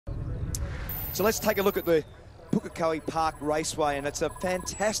So let's take a look at the Pukekohe Park Raceway, and it's a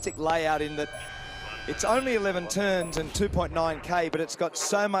fantastic layout in that it's only 11 turns and 2.9k, but it's got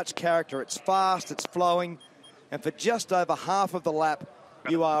so much character. It's fast, it's flowing, and for just over half of the lap,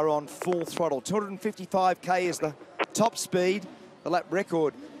 you are on full throttle. 255k is the top speed. The lap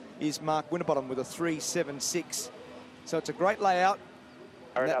record is Mark Winterbottom with a 3.76. So it's a great layout.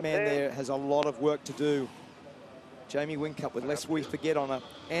 And that man there has a lot of work to do. Jamie Whincup with Lest We Forget on a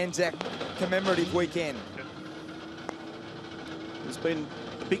Anzac commemorative weekend. There's been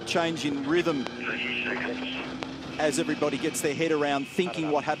a big change in rhythm as everybody gets their head around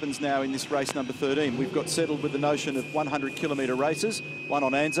thinking what happens now in this race number 13. We've got settled with the notion of 100-kilometre races, one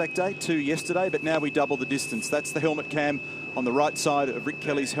on Anzac Day, 2 yesterday, but now we double the distance. That's the helmet cam on the right side of Rick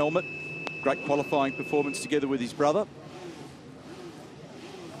Kelly's helmet. Great qualifying performance together with his brother.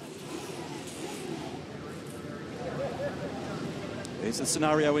 There's a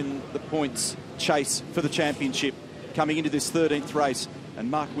scenario in the points chase for the championship coming into this 13th race, and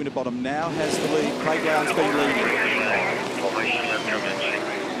Mark Winterbottom now has the lead. Craig Lowndes been leading.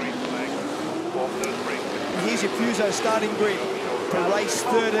 Here's your Fuso starting grid for race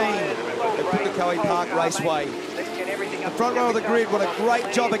 13 at Pukekohe Park Raceway. The front row of the grid, what a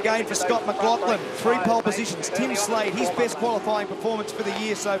great job again for Scott McLaughlin. 3 pole positions. Tim Slade, his best qualifying performance for the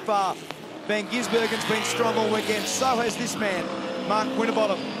year so far. Van Gisbergen's been strong all weekend. So has this man, Mark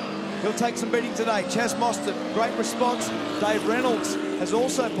Winterbottom. He'll take some beating today. Chas Mostert, great response. Dave Reynolds has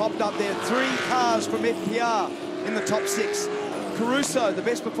also popped up there. 3 cars from FPR in the top 6. Caruso, the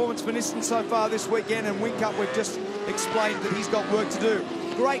best performance for Nissan so far this weekend, and Whincup, we've just explained that he's got work to do.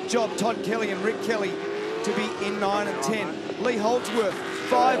 Great job, Todd Kelly and Rick Kelly, to be in 9 and 10. Lee Holdsworth,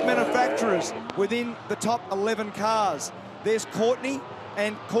 5 manufacturers within the top 11 cars. There's Courtney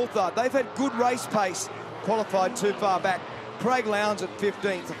and Coulthard. They've had good race pace, qualified too far back. Craig Lowndes at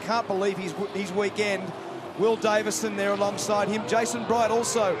 15th. I can't believe his weekend. Will Davison there alongside him. Jason Bright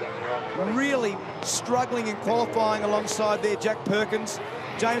also really struggling in qualifying alongside there. Jack Perkins,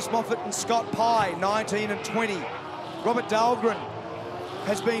 James Moffat and Scott Pye, 19 and 20. Robert Dahlgren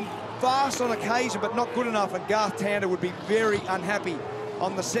has been fast on occasion, but not good enough, and Garth Tander would be very unhappy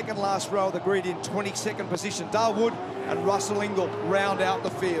on the second last row of the grid in 22nd position. Dale Wood and Russell Ingall round out the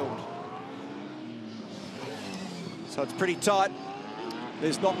field. So it's pretty tight.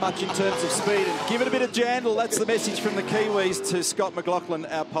 There's not much in terms of speed, and give it a bit of jandle. That's the message from the Kiwis to Scott McLaughlin,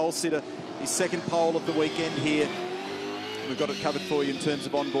 our pole sitter. His second pole of the weekend here. We've got it covered for you in terms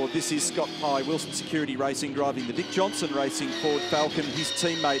of onboard. This is Scott Pye, Wilson Security Racing, driving the Dick Johnson Racing Ford Falcon. His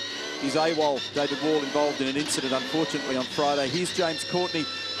teammate is AWOL, David Wall, involved in an incident, unfortunately, on Friday. Here's James Courtney.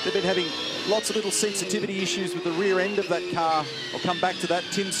 They've been having lots of little sensitivity issues with the rear end of that car. I'll come back to that.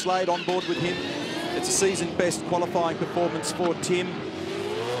 Tim Slade on board with him. It's a season-best qualifying performance for Tim.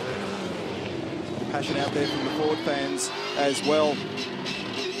 Passion out there from the Ford fans as well.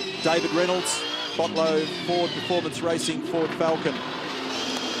 David Reynolds, Botlow Ford Performance Racing Ford Falcon.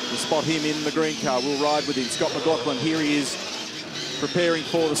 We'll spot him in the green car. We'll ride with him. Scott McLaughlin, here he is, preparing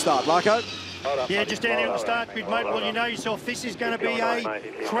for the start. Larko? Yeah, just down here at the start grid, mate. Well, you know yourself, this is going to be a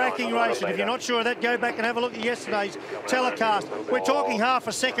cracking race. And if you're not sure of that, go back and have a look at yesterday's telecast. We're talking half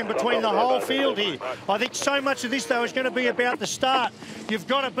a second between the whole field here. I think so much of this, though, is going to be about the start. You've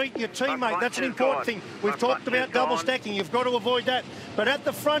got to beat your teammate. That's an important thing. We've talked about double stacking. You've got to avoid that. But at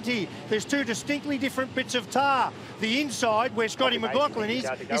the front here, there's 2 distinctly different bits of tar. The inside, where Scotty McLaughlin is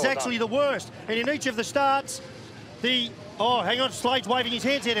actually the worst. And in each of the starts, oh, hang on, Slade's waving his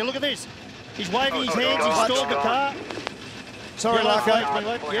hands here. Look at this. He's waving his hands, he's stalled the car. Sorry,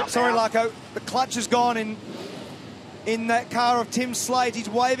 Larko. Yep. Sorry, Larko. The clutch has gone in that car of Tim Slade. He's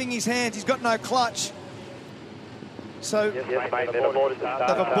waving his hands. He's got no clutch. So they've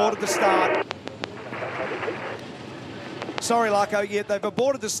aborted the start. Sorry, Larko. Yeah, they've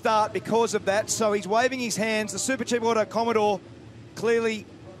aborted the start because of that. So he's waving his hands. The Super Cheap Auto Commodore clearly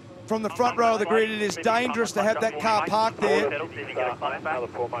from the front row of the grid. It is dangerous to have that car parked there. No,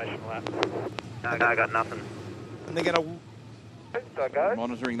 I got nothing. And they're going to...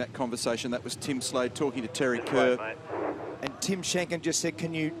 Monitoring that conversation, that was Tim Slade talking to Terry Kerr. And Tim Shanken just said,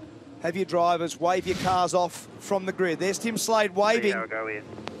 can you have your drivers wave your cars off from the grid? There's Tim Slade waving.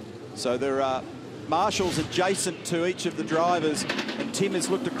 So there are marshals adjacent to each of the drivers, and Tim has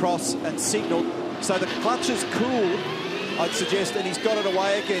looked across and signalled. So the clutch is cooled, I'd suggest, and he's got it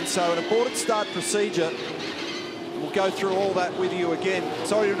away again. So an aborted start procedure. We'll go through all that with you again.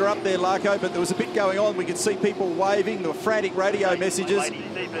 Sorry to interrupt there, Larko, but there was a bit going on. We could see people waving. There were frantic radio messages. A little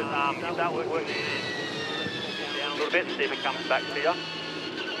bit, see if it comes back to you.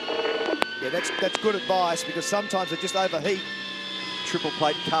 Yeah, that's good advice, because sometimes they just overheat triple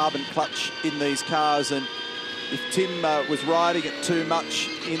plate carbon clutch in these cars, and if Tim was riding it too much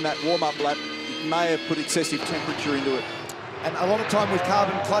in that warm-up lap, it may have put excessive temperature into it. And a lot of time with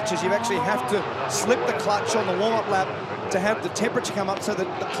carbon clutches, you actually have to slip the clutch on the warm-up lap to have the temperature come up so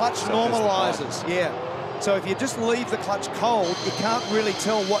that the clutch normalises. Yeah. So if you just leave the clutch cold, you can't really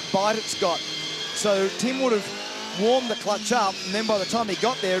tell what bite it's got. So Tim would have warmed the clutch up, and then by the time he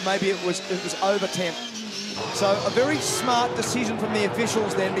got there, maybe it was over temp. So a very smart decision from the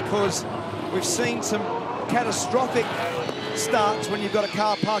officials then, because we've seen some catastrophic starts when you've got a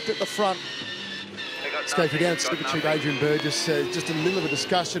car parked at the front. Scopey down to Slipper Tube, Adrian Burgess, just in the middle of a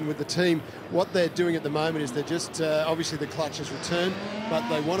discussion with the team. What they're doing at the moment is they're just, obviously the clutch has returned, but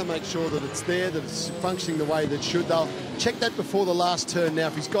they want to make sure that it's there, that it's functioning the way that it should. They'll check that before the last turn. Now,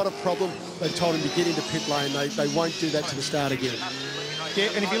 if he's got a problem, they've told him to get into pit lane. They won't do that to the start again. Yeah,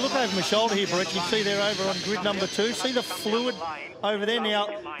 and if you look over my shoulder here, Brett, you see there over on grid number 2, see the fluid over there? Now,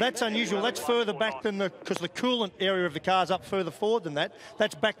 that's unusual. That's further back than because the coolant area of the car's up further forward than that.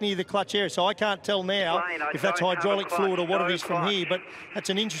 That's back near the clutch area, so I can't tell now if that's hydraulic fluid or what it is from here, but that's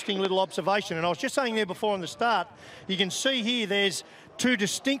an interesting little observation. And I was just saying there before on the start, you can see here there's two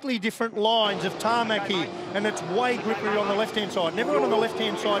distinctly different lines of tarmac here, and it's way grippier on the left-hand side. And everyone on the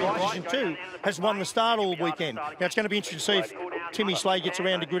left-hand side in position 2 has won the start all weekend. Now, it's going to be interesting to see if Timmy Slade gets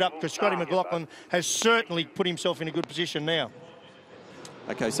around to grid up, because Scotty McLaughlin has certainly put himself in a good position now.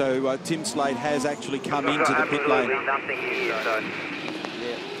 Okay, so Tim Slade has actually come into the pit lane.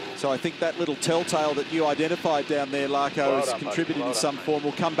 So I think that little telltale that you identified down there, Larko, has contributed in some form.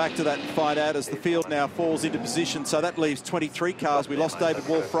 We'll come back to that and find out as the field now falls into position. So that leaves 23 cars. We lost David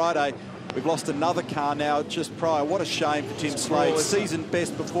Wall Friday. We've lost another car now just prior. What a shame for Tim Slade. Season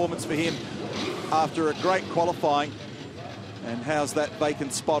best performance for him after a great qualifying. And how's that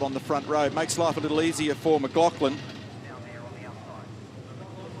vacant spot on the front row? Makes life a little easier for McLaughlin.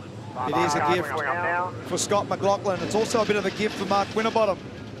 It is a gift for Scott McLaughlin. It's also a bit of a gift for Mark Winterbottom.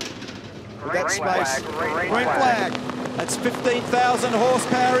 With that space. Green flag. That's 15,000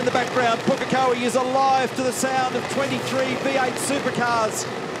 horsepower in the background. Pukekohe is alive to the sound of 23 V8 supercars.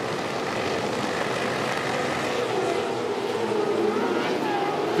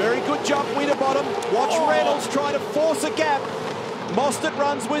 Very good jump, Winterbottom. Watch Reynolds trying to force a gap. Mostert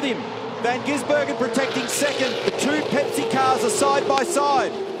runs with him. Van Gisbergen protecting second. The two Pepsi cars are side by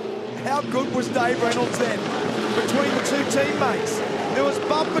side. How good was Dave Reynolds then between the two teammates? There was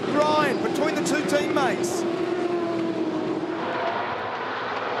bump and grind between the two teammates.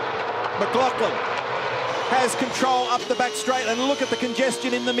 McLaughlin has control up the back straight, and look at the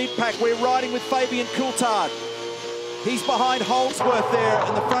congestion in the mid-pack. We're riding with Fabian Coulthard. He's behind Holdsworth there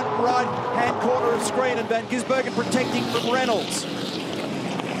in the front right-hand corner of screen, and Van Gisbergen protecting from Reynolds.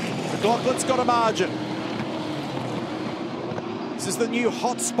 McLaughlin's got a margin. This is the new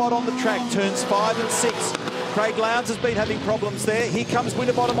hot spot on the track, turns 5 and 6. Craig Lowndes has been having problems there. Here comes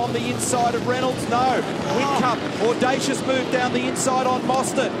Winterbottom on the inside of Reynolds. No. Whincup, audacious move down the inside on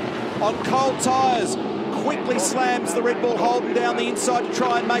Mostert. On cold tyres, quickly slams the Red Bull Holden down the inside to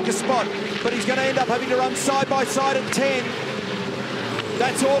try and make a spot. But he's going to end up having to run side by side at 10.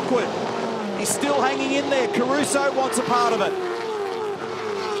 That's awkward. He's still hanging in there. Caruso wants a part of it.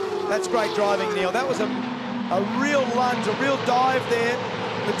 That's great driving, Neil. That was a real lunge, a real dive there.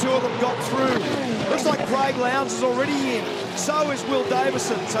 The two of them got through. Looks like Craig Lowndes is already in. So is Will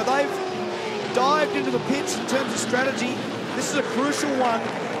Davison. So they've dived into the pits in terms of strategy. This is a crucial one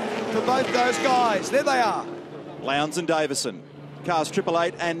for both those guys. There they are. Lowndes and Davison. Cars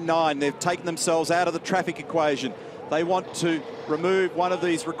 888 and 9. They've taken themselves out of the traffic equation. They want to remove one of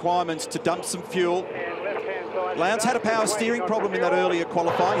these requirements to dump some fuel. Lowndes had a power steering problem in that earlier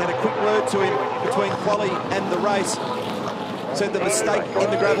qualifying. Had a quick word to him between quali and the race. Said the mistake in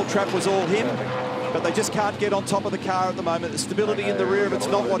the gravel trap was all him, but they just can't get on top of the car at the moment. The stability in the rear of it's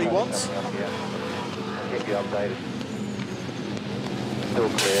not what he wants. Keep you updated. Still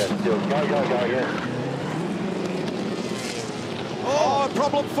clear. Still go, yeah. Oh, a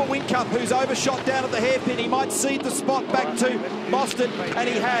problem for Whincup, who's overshot down at the hairpin. He might cede the spot back to Mostert, and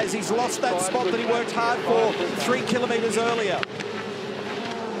he has. He's lost that spot that he worked hard for 3 kilometres earlier.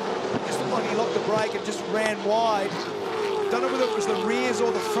 Just looked like he locked the brake and just ran wide. Don't know whether it was the rears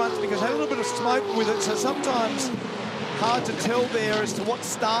or the fronts, because it had a little bit of smoke with it, so sometimes hard to tell there as to what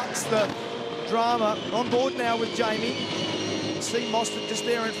starts the drama. On board now with Jamie. See Mostert just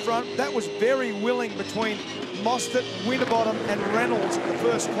there in front. That was very willing between Mostert, Winterbottom and Reynolds at the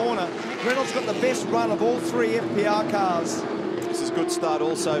first corner. Reynolds got the best run of all 3 FPR cars. This is a good start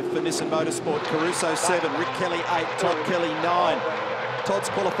also for Nissan Motorsport. Caruso 7, Rick Kelly 8, Todd Kelly 9. Todd's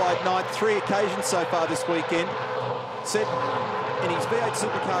qualified 9th, 3 occasions so far this weekend. Said in his V8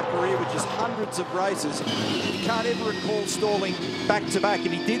 Supercar career, which is hundreds of races, he can't ever recall stalling back-to-back,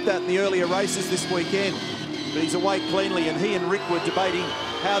 and he did that in the earlier races this weekend. But he's away cleanly, and he and Rick were debating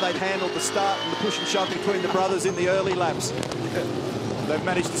how they'd handled the start and the push and shove between the brothers in the early laps. They've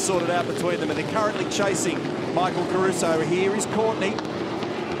managed to sort it out between them, and they're currently chasing Michael Caruso. Here is Courtney.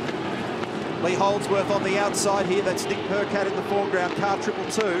 Lee Holdsworth on the outside here. That's Nick Percat in the foreground. Car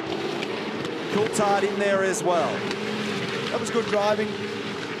 222. Coulthard in there as well. That was good driving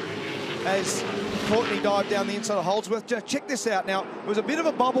as Courtney dived down the inside of Holdsworth. Just check this out now. It was a bit of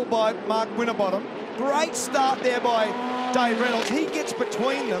a bubble by Mark Winterbottom. Great start there by Dave Reynolds. He gets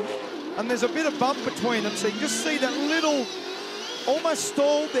between them, and there's a bit of bump between them. So you can just see that little, almost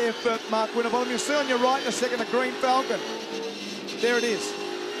stalled there for Mark Winterbottom. You'll see on your right in a second, a green Falcon. There it is.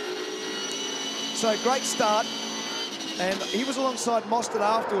 So great start, and he was alongside Mostert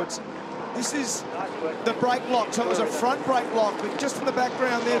afterwards. This is the brake lock, so it was a front brake lock, but just in the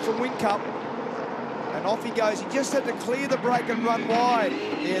background there from Whincup. And off he goes. He just had to clear the brake and run wide.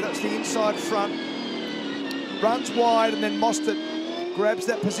 Yeah, that's the inside front. Runs wide, and then Mostert grabs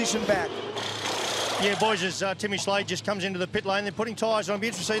that position back. Yeah, boys, as Timmy Slade just comes into the pit lane, they're putting tyres on. It'll be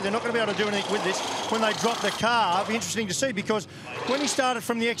interesting to see. They're not going to be able to do anything with this when they drop the car. It'll be interesting to see, because when he started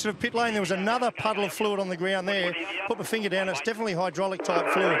from the exit of pit lane, there was another puddle of fluid on the ground there. Put my finger down, it's definitely hydraulic type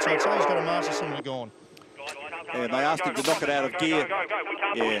fluid, so I'd say he's got a master cylinder gone. Yeah, they asked him to knock it out of gear.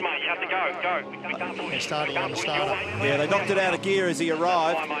 Yeah. They're starting on the starter. Yeah, they knocked it out of gear as he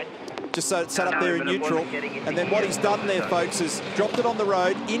arrived, just so it sat up there in neutral. And then what he's done there, folks, is dropped it on the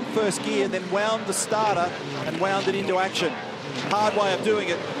road in first gear, then wound the starter and wound it into action. Hard way of doing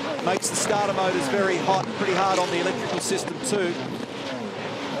it. Makes the starter motors very hot, pretty hard on the electrical system too.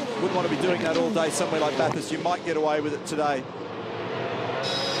 Wouldn't want to be doing that all day somewhere like Bathurst. You might get away with it today.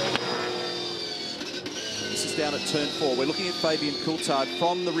 This is down at turn 4. We're looking at Fabian Coulthard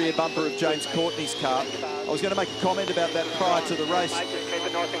from the rear bumper of James Courtney's car. I was going to make a comment about that prior to the race.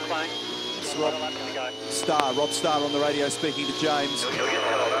 It's Rob Starr on the radio speaking to James.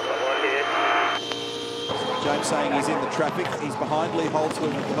 James saying he's in the traffic. He's behind Lee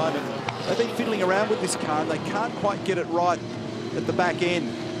Holdsworth at the moment. They've been fiddling around with this car, and they can't quite get it right at the back end.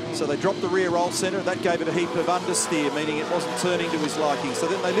 So they dropped the rear roll centre. That gave it a heap of understeer, meaning it wasn't turning to his liking. So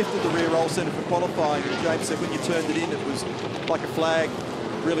then they lifted the rear roll centre for qualifying, and James said when you turned it in, it was like a flag,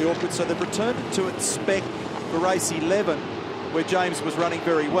 really awkward. So they've returned it to its spec for race 11, where James was running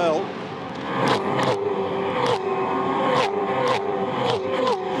very well.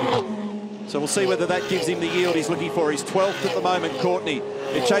 So we'll see whether that gives him the yield he's looking for. He's 12th at the moment, Courtney.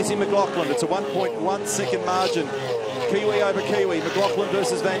 They're chasing McLaughlin. It's a 1.1 second margin. Kiwi over Kiwi, McLaughlin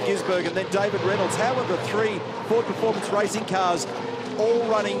versus Van Gisbergen, and then David Reynolds. However, 3 Ford Performance racing cars all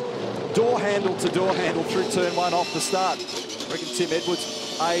running door handle to door handle through turn 1 off the start. I reckon Tim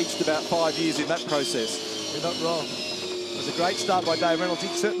Edwards aged about 5 years in that process. You're not wrong. It was a great start by Dave Reynolds. He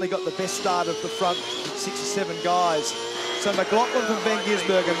certainly got the best start of the front 6 or 7 guys. So McLaughlin from Van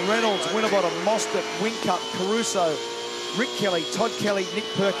Gisbergen, Reynolds, Winterbottom, Mostert, Whincup, Caruso, Rick Kelly, Todd Kelly, Nick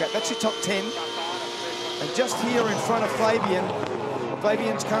Percat. That's your top 10. And just here in front of Fabian,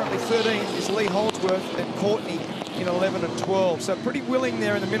 Fabian's currently 13, is Lee Holdsworth, and Courtney in 11 and 12. So pretty willing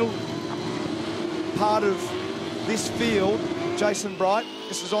there in the middle part of this field. Jason Bright,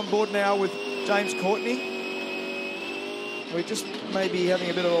 this is on board now with James Courtney. We're just maybe having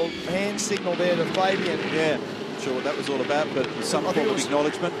a bit of a hand signal there to Fabian. Yeah, not sure what that was all about, but some form of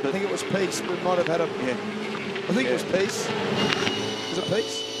acknowledgement. I think it was peace. We might have had a... Yeah. I think it was peace. Was it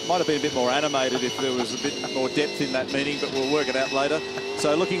peace? Might have been a bit more animated if there was a bit more depth in that meeting, but we'll work it out later.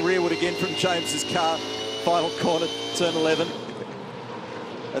 So looking rearward again from James's car, final corner, turn 11.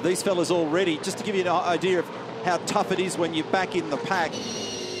 These fellas already, just to give you an idea of how tough it is when you're back in the pack,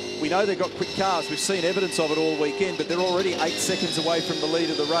 we know they've got quick cars. We've seen evidence of it all weekend, but they're already 8 seconds away from the lead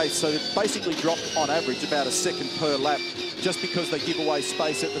of the race. So they've basically dropped, on average, about a second per lap, just because they give away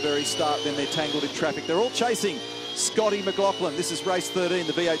space at the very start, then they're tangled in traffic. They're all chasing Scotty McLaughlin. This is race 13,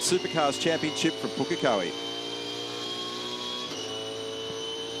 the V8 Supercars Championship from Pukekohe.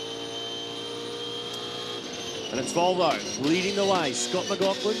 And it's Volvo leading the way. Scott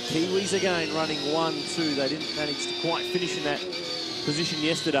McLaughlin, Kiwis again running 1-2. They didn't manage to quite finish in that position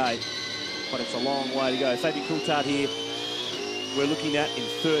yesterday, but it's a long way to go. Fabian Coulthard here, we're looking at in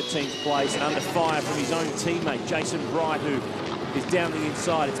 13th place and under fire from his own teammate, Jason Bright, who is down the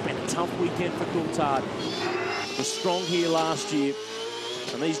inside. It's been a tough weekend for Coulthard. Was strong here last year,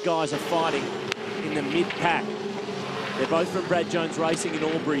 and these guys are fighting in the mid-pack. They're both from Brad Jones Racing in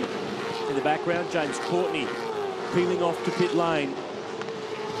Albury. In the background, James Courtney peeling off to pit lane.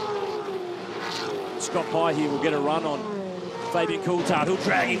 Scott Pye here will get a run on Fabian Coulthard, he'll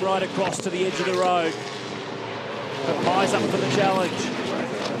drag him right across to the edge of the road. But pies up for the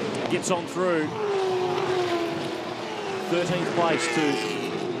challenge. Gets on through. 13th place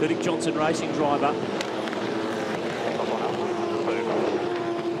to the Dick Johnson Racing driver.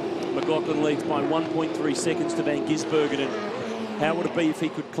 McLaughlin leads by 1.3 seconds to Van Gisbergen. And how would it be if he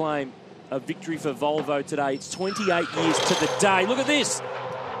could claim a victory for Volvo today? It's 28 years to the day. Look at this.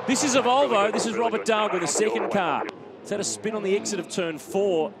 This is a Volvo. This is Robert Dahlgren, the second car. It's had a spin on the exit of turn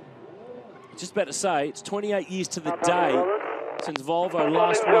 4. Just about to say, it's 28 years to the day since Volvo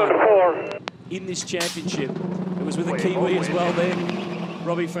last won in this championship. It was with a Kiwi as well then.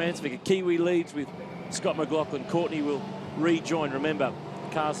 Robbie Fransvik, a Kiwi leads with Scott McLaughlin. Courtney will rejoin. Remember,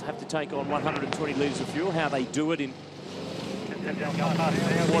 cars have to take on 120 litres of fuel. How they do it in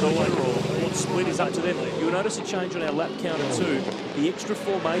what order or what split is up to them. You'll notice a change on our lap counter too. The extra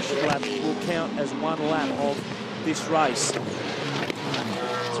formation lap will count as one lap of this race.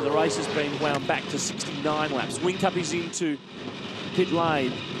 So the race has been wound back to 69 laps. Whincup is into pit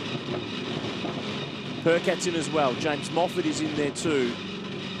lane. Percat's in as well. James Moffat is in there too.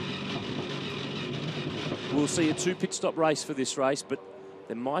 We'll see a 2 pit stop race for this race, but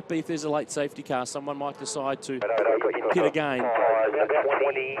there might be, if there's a late safety car, someone might decide to pit again.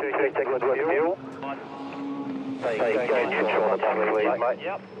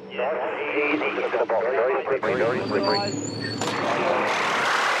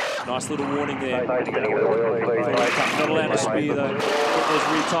 Nice little warning there. Not allowed to spear though. Get those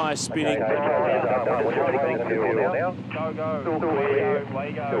rear tyres spinning.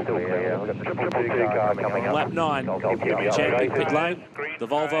 Lap 9, champion pit lane. The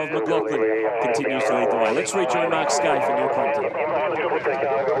Volvo of McLaughlin continues to lead the way. Let's rejoin Mark Scaife for new content.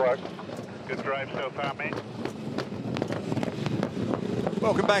 Good drive so far, mate.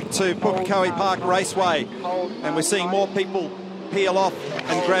 Welcome back to Pukekohe Park Raceway, and we're seeing more people peel off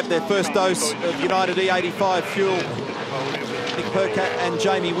and grab their first dose of United E85 fuel. Nick Percat and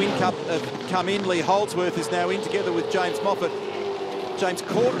Jamie Whincup have come in. Lee Holdsworth is now in together with James Moffat. James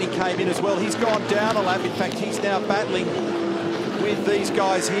Courtney came in as well. He's gone down a lap. In fact, he's now battling with these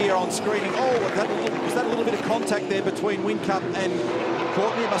guys here on screening. Oh, was that a little bit of contact there between Whincup and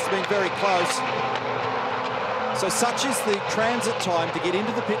Courtney? It must have been very close. So such is the transit time to get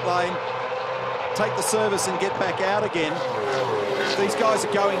into the pit lane, take the service and get back out again. These guys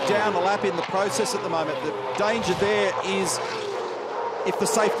are going down a lap in the process at the moment. The danger there is if the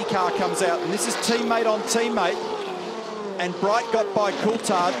safety car comes out. And this is teammate on teammate. And Bright got by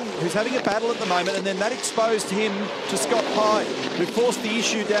Coulthard, who's having a battle at the moment, and then that exposed him to Scott Pye, who forced the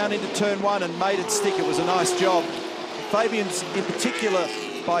issue down into turn 1 and made it stick. It was a nice job. Fabian's, in particular,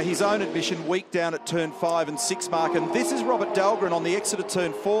 by his own admission, weak down at turn 5 and 6 mark. And this is Robert Dahlgren on the exit of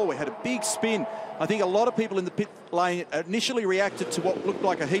turn 4. We had a big spin. I think a lot of people in the pit lane initially reacted to what looked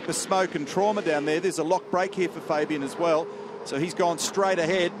like a heap of smoke and trauma down there. There's a lock brake here for Fabian as well. So he's gone straight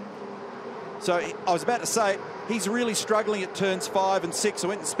ahead. So I was about to say, he's really struggling at turns 5 and 6. I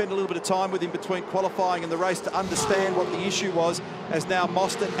went and spent a little bit of time with him between qualifying and the race to understand what the issue was, as now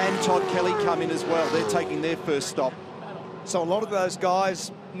Mostert and Todd Kelly come in as well. They're taking their first stop. So a lot of those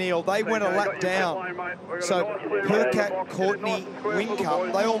guys, Neil, they went a lap down. So Percat, Courtney,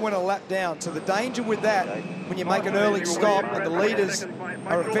 Whincup, they all went a lap down. So the danger with that, when you make an early stop and the leaders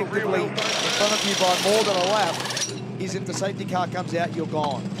are effectively in front of you by more than a lap, is if the safety car comes out, you're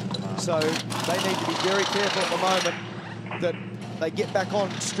gone. So they need to be very careful at the moment that they get back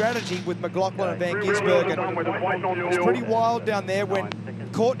on strategy with McLaughlin and Van Gisbergen. It's pretty wild down there when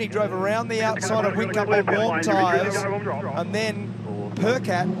Courtney drove around the outside of Whincup on warm tyres, and then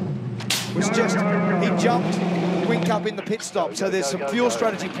Percat was just, he jumped Whincup in the pit stop. So there's some fuel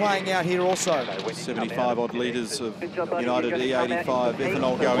strategy playing out here also. 75 odd litres of United E85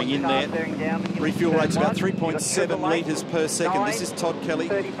 ethanol going in there. Refuel rate's about 3.7 litres per second. This is Todd Kelly,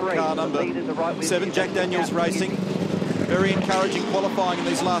 car number 7, Jack Daniels Racing. Very encouraging qualifying in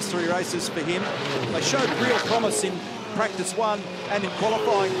these last 3 races for him. They showed real promise in practice 1 and in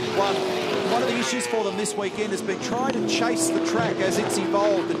qualifying 1. One of the issues for them this weekend has been trying to chase the track as it's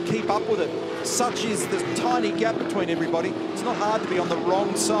evolved and keep up with it. Such is the tiny gap between everybody. It's not hard to be on the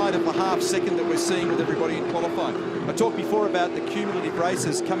wrong side of the half second that we're seeing with everybody in qualifying. I talked before about the cumulative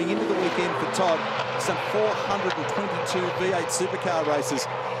races coming into the weekend for Todd. Some 422 V8 supercar races.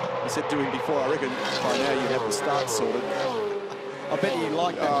 I said to him before, I reckon by now you'd have the start sorted. I bet you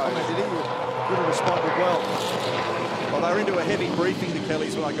liked that comment, did he? Would have responded well. Well, they were into a heavy briefing, the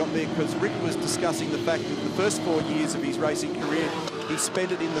Kellys, when I got there, because Rick was discussing the fact that the first 4 years of his racing career, he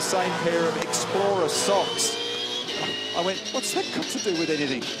spent it in the same pair of Explorer socks. I went, what's that got to do with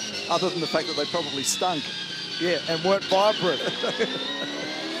anything? Other than the fact that they probably stunk. Yeah, and weren't fireproof.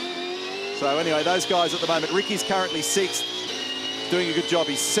 So anyway, those guys at the moment, Ricky's currently 6th, doing a good job.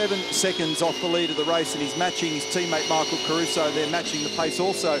 He's 7 seconds off the lead of the race, and he's matching his teammate Michael Caruso. They're matching the pace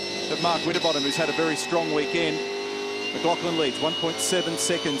also of Mark Winterbottom, who's had a very strong weekend. McLaughlin leads 1.7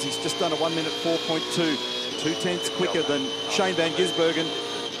 seconds. He's just done a 1 minute 4.2, 2/10 quicker than Shane Van Gisbergen.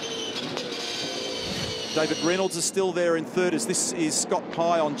 David Reynolds is still there in 3rd, as this is Scott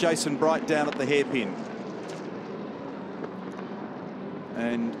Pye on Jason Bright down at the hairpin.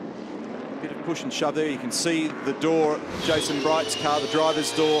 And a bit of push and shove there. You can see the door, Jason Bright's car, the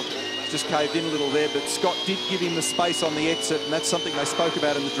driver's door, just caved in a little there, but Scott did give him the space on the exit, and that's something they spoke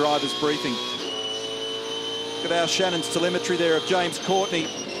about in the driver's briefing. Look at our Shannon's telemetry there of James Courtney,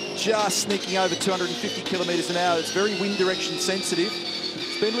 just sneaking over 250 kilometres an hour. It's very wind direction sensitive.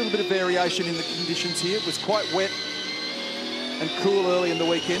 There's been a little bit of variation in the conditions here. It was quite wet and cool early in the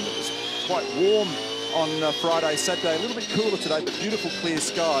weekend. It was quite warm on Friday, Saturday. A little bit cooler today, but beautiful clear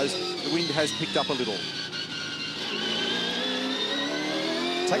skies. The wind has picked up a little.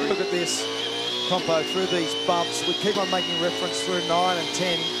 Take a look at this, Compo, through these bumps. We keep on making reference through 9 and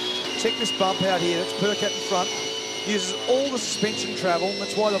 10. Check this bump out here. That's Percat in front. Uses all the suspension travel.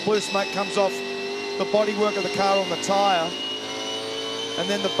 That's why the blue smoke comes off the bodywork of the car on the tyre. And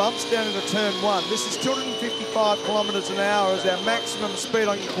then the bumps down into turn 1. This is 255 kilometres an hour as our maximum speed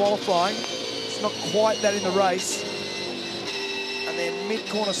on your qualifying. It's not quite that in the race. And then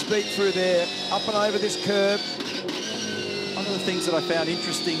mid-corner speed through there, up and over this curve. One of the things that I found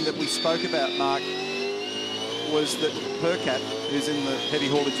interesting that we spoke about, Mark, was that Percat, who's in the Heavy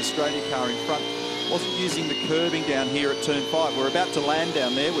Haulage Australia car in front, wasn't using the curbing down here at turn 5. We're about to land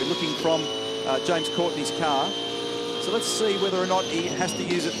down there. We're looking from James Courtney's car. So let's see whether or not he has to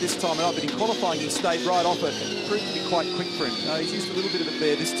use it this time or not. But in qualifying, he stayed right off it. It proved to be quite quick for him. He's used a little bit of it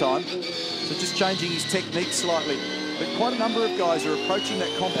there this time. So just changing his technique slightly. But quite a number of guys are approaching that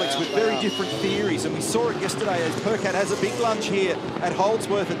complex with very different theories. And we saw it yesterday as Percat has a big lunge here at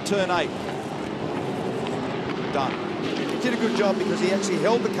Holdsworth at turn 8. Done. He did a good job because he actually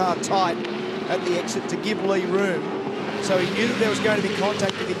held the car tight at the exit to give Lee room. So he knew that there was going to be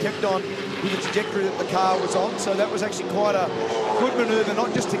contact if he kept on with the trajectory that the car was on. So that was actually quite a good manoeuvre,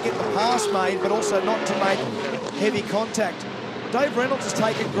 not just to get the pass made, but also not to make heavy contact. Dave Reynolds has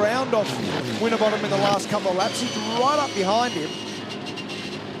taken ground off Winterbottom in the last couple of laps. He's right up behind him.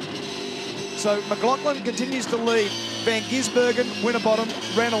 So McLaughlin continues to lead. Van Gisbergen, Winterbottom,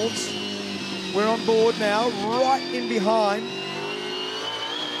 Reynolds. We're on board now, right in behind.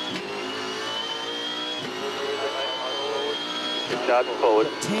 Forward.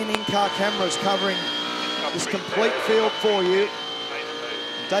 10 in-car cameras covering this complete field for you.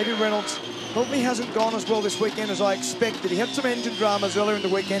 David Reynolds probably hasn't gone as well this weekend as I expected. He had some engine dramas earlier in the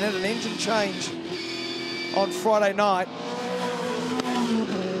weekend, had an engine change on Friday night.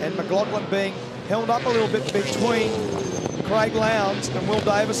 And McLaughlin being held up a little bit between Craig Lowndes and Will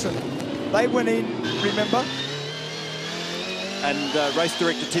Davison. They went in, remember? And race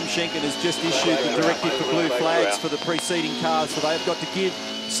director Tim Schenken has just issued the directive for blue flags for the preceding cars, so they've got to give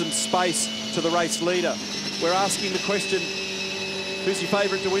some space to the race leader. We're asking the question, who's your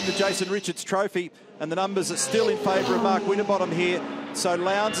favourite to win the Jason Richards Trophy? And the numbers are still in favour of Mark Winterbottom here. So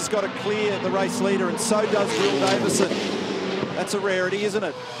Lowndes has got to clear the race leader, and so does Will Davison. That's a rarity, isn't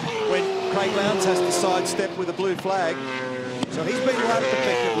it? When Craig Lowndes has to sidestep with a blue flag. So he's been lapped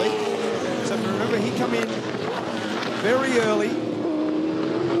effectively. So remember, he come in very early.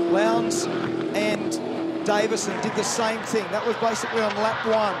 Lowndes and Davison did the same thing. That was basically on lap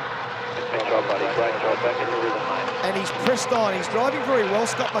 1. Good job, buddy. Great job. Back in the rhythm, mate. And he's pressed on. He's driving very well,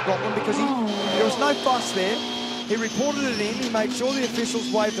 Scott McLaughlin, because there was no fuss there. He reported it in. He made sure the officials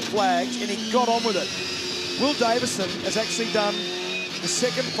waved the flags, and he got on with it. Will Davison has actually done the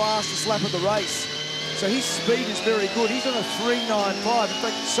second fastest lap of the race. So his speed is very good. He's on a 3.95. In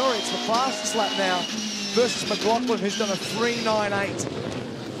fact, sorry, it's the fastest lap now versus McLaughlin, who's done a 3.98.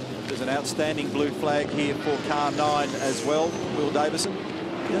 There's an outstanding blue flag here for car 9 as well, Will Davison.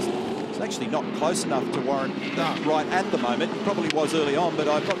 It's actually not close enough to warrant right at the moment. It probably was early on, but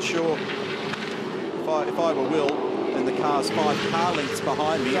I'm not sure if I were Will and the car's 5 car lengths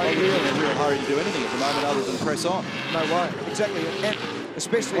behind me, I wouldn't be in a real hurry to do anything at the moment other than press on. No way. Exactly. And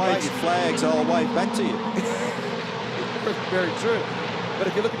especially wave your flags, I'll wave back to you. Very true. But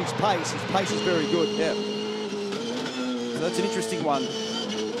if you look at his pace is very good. Yeah. So that's an interesting one.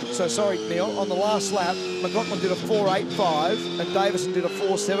 So sorry, Neil, on the last lap, McLaughlin did a 4.85 and Davison did a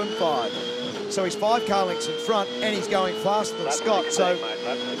 4.75. So he's 5 car lengths in front and he's going faster than Scott. So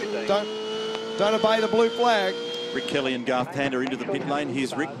don't obey the blue flag. Rick Kelly and Garth Tander into the pit lane.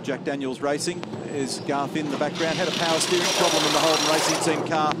 Here's Rick, Jack Daniels Racing. There's Garth in the background. Had a power steering problem in the Holden Racing Team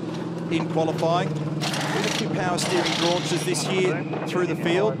car in qualifying. Been a few power steering launches this year through the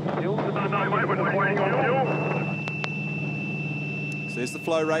field. So there's the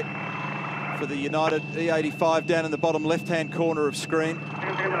flow rate for the United E85 down in the bottom left-hand corner of screen.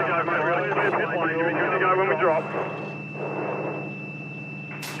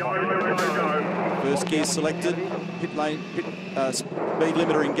 First gear selected, pit lane, speed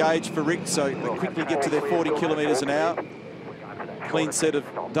limiter engaged for Rick, so they quickly get to their 40 kilometres an hour. Clean set of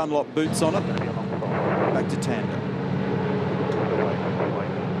Dunlop boots on it. Back to tandem.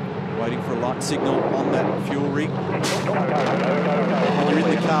 Waiting for a light signal on that fuel rig. When you're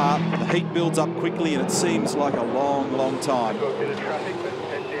in the car, the heat builds up quickly and it seems like a long, long time.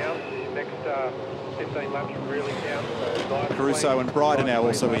 Caruso and Bright are now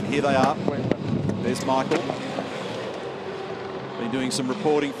also in. Here they are. There's Michael. Been doing some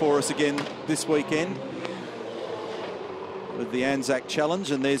reporting for us again this weekend with the Anzac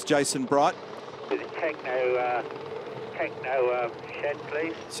Challenge, and there's Jason Bright.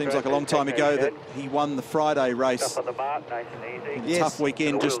 Seems like a long time ago that he won the Friday race. Yes. Tough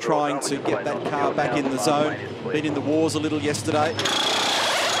weekend just trying to get that car back in the zone. Been in the wars a little yesterday.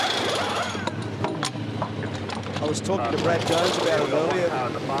 I was talking to Brad Jones about it earlier.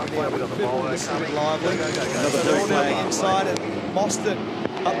 This is lively. Another all down the inside, and Mostert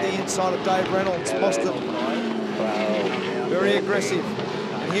up the inside of Dave Reynolds. Mostert very aggressive.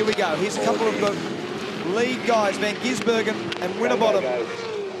 And here we go. Here's a couple of the lead guys, Van Gisbergen and Winterbottom.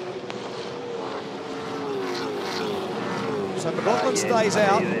 So McLaughlin stays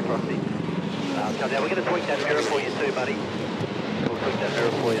out. We're going to tweak that mirror for you too, buddy. We'll tweak that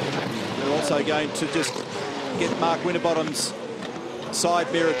mirror for you. They're also going to just get Mark Winterbottom's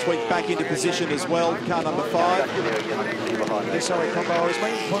side mirror tweaked back into position as well, car number 5. Sorry, Combo, I was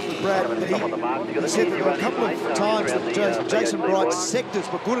making a point with Brad that he said that there were a couple of times that Jason Bright's sectors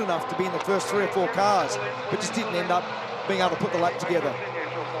were good enough to be in the first 3 or 4 cars, but just didn't end up being able to put the lap together.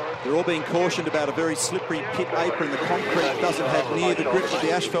 They're all being cautioned about a very slippery pit apron. The concrete doesn't have near the grip of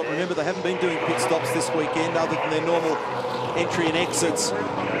the asphalt. Remember, they haven't been doing pit stops this weekend other than their normal entry and exits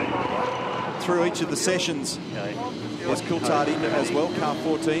through each of the sessions. There's Coulthard in as well, car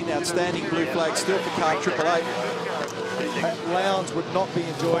 14. Outstanding blue flag still for car 888. Lowndes would not be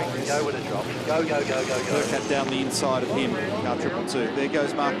enjoying this. Go with a drop. Go, go, go, go, go. Cat down the inside of him, car 222. There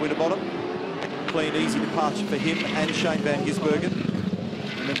goes Mark Winterbottom. Clean, easy departure for him and Shane Van Gisbergen.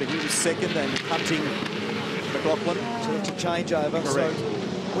 Remember, he was second and hunting McLaughlin. So it's a changeover. So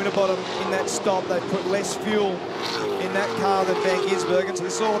Winterbottom in that stop, they put less fuel in that car than Van Gisbergen. So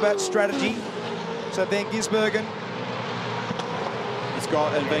this is all about strategy. So Van Gisbergen.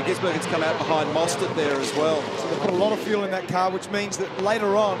 And Van Gisbergen's come out behind Mostert there as well. So they put a lot of fuel in that car, which means that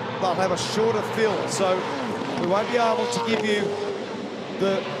later on they'll have a shorter fill. So we won't be able to give you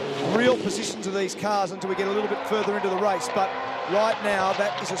the real positions of these cars until we get a little bit further into the race. But right now,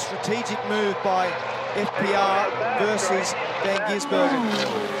 that is a strategic move by FPR versus Van Gisbergen.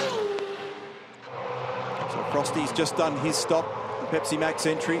 So Frosty's just done his stop, the Pepsi Max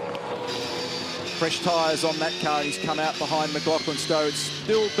entry. Fresh tyres on that car, and he's come out behind McLaughlin Stowe. It's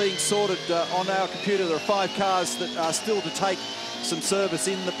still being sorted on our computer. There are 5 cars that are still to take some service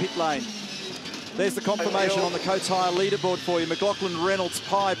in the pit lane. There's the confirmation on the Coates Hire leaderboard for you. McLaughlin, Reynolds,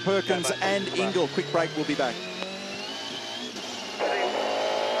 Pye, Perkins and Ingle. Quick break, we'll be back.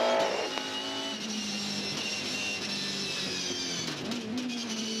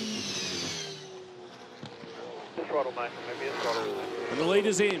 And the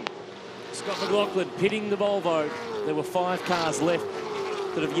leader's in. Scott McLaughlin pitting the Volvo. There were 5 cars left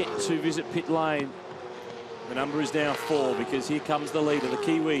that have yet to visit pit lane. The number is now 4 because here comes the leader, the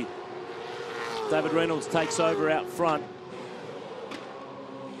Kiwi. David Reynolds takes over out front.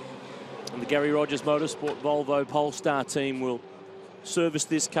 And the Gary Rogers Motorsport Volvo Polestar team will service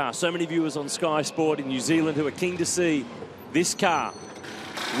this car. So many viewers on Sky Sport in New Zealand who are keen to see this car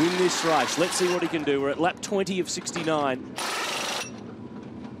win this race. Let's see what he can do. We're at lap 20 of 69.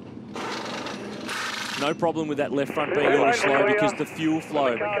 No problem with that left front being a little slow because the fuel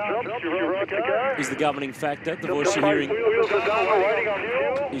flow is the governing factor. The voice you're hearing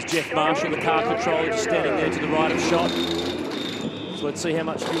is Jeff Marshall, the car controller, just standing there to the right of shot. So let's see how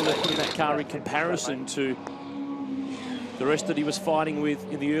much fuel they put in that car in comparison to the rest that he was fighting with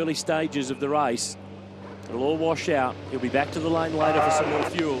in the early stages of the race. It'll all wash out. He'll be back to the lane later for some more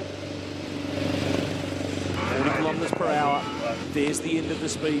fuel. 40 kilometres per hour. There's the end of the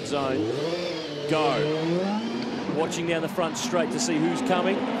speed zone. Go. Watching down the front straight to see who's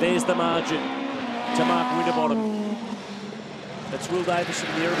coming. There's the margin to Mark Winterbottom. That's Will Davison,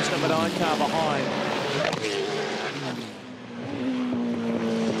 the Erebus number 9 car behind.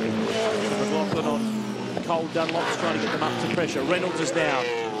 McLaughlin on Cole Dunlop's trying to get them up to pressure. Reynolds is now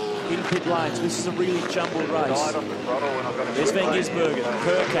in pit lane, so this is a really jumbled race. There's Van Gisbergen,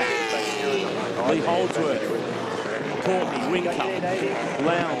 Percat, Lee Holdsworth, Courtney, Whincup,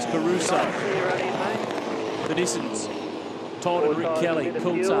 Lowndes, Caruso, the Nissans, Todd and Rick Kelly,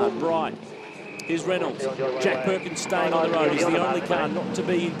 Coulthard, Bright. Here's Reynolds. Jack Perkins staying on the road. He's the only car not to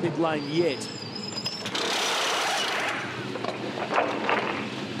be in pit lane yet.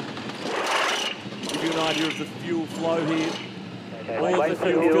 Give you an idea of the fuel flow here. All of the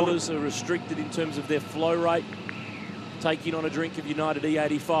fuel fillers are restricted in terms of their flow rate. Taking on a drink of United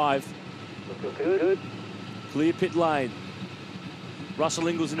E85. Clear pit lane. Russell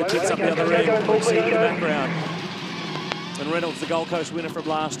Ingles in the pits up the other end. We see in the background. And Reynolds, the Gold Coast winner from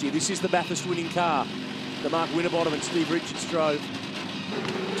last year. This is the Bathurst winning car that Mark Winterbottom and Steve Richards drove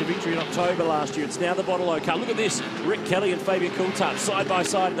to victory in October last year. It's now the Bottle-O car. Look at this. Rick Kelly and Fabian Coulthard side by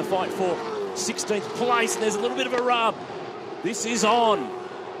side in the fight for 16th place. And there's a little bit of a rub. This is on.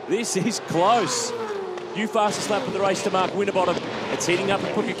 This is close. New fastest lap of the race to Mark Winterbottom. It's heating up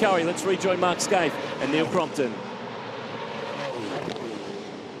at Pukekohe. Let's rejoin Mark Scaife and Neil Crompton.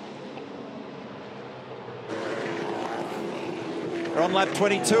 We're on lap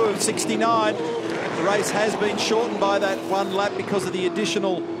 22 of 69. The race has been shortened by that one lap because of the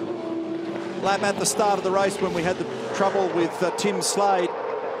additional lap at the start of the race when we had the trouble with Tim Slade.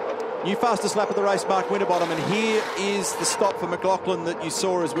 New fastest lap of the race, Mark Winterbottom, and here is the stop for McLaughlin that you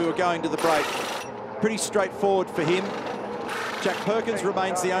saw as we were going to the break. Pretty straightforward for him. Jack Perkins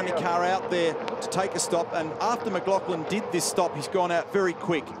remains the only car out there to take a stop, and after McLaughlin did this stop, he's gone out very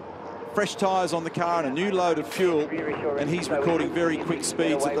quick. Fresh tyres on the car and a new load of fuel, and he's recording very quick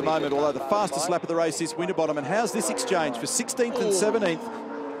speeds at the moment, although the fastest lap of the race is Winterbottom. And how's this exchange for 16th and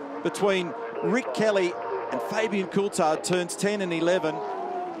 17th between Rick Kelly and Fabian Coulthard, turns 10 and 11,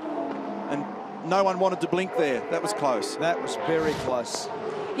 and no one wanted to blink there. That was close. That was very close.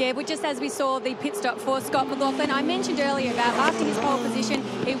 Yeah, but just as we saw the pit stop for Scott McLaughlin, I mentioned earlier about after his pole position,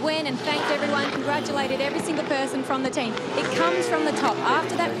 he went and thanked everyone, congratulated every single person from the team. It comes from the top.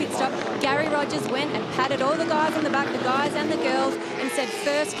 After that pit stop, Gary Rogers went and patted all the guys on the back, the guys and the girls, and said,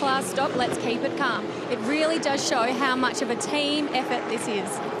 first class stop, let's keep it calm. It really does show how much of a team effort this is.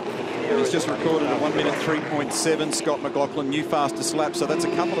 And he's just recorded a 1 minute 3.7, Scott McLaughlin, new fastest lap, so that's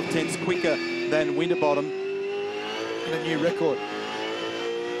a couple of tenths quicker than Winterbottom. And a new record.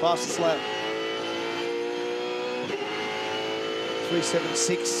 Fastest lap.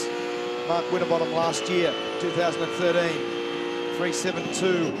 3:76. Mark Winterbottom last year, 2013.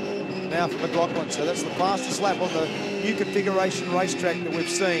 3:72 now for McLaughlin. So that's the fastest lap on the new configuration racetrack that we've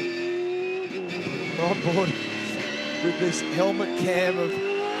seen. We're on board with this helmet cam of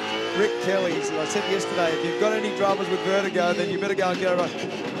Rick Kelly's. And I said yesterday, if you've got any dramas with vertigo, then you better go and get a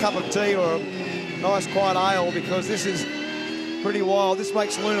cup of tea or a nice quiet ale, because this is pretty wild. This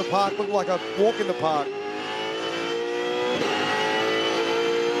makes Luna Park look like a walk in the park.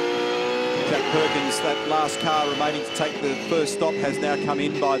 Jack Perkins, that last car remaining to take the first stop, has now come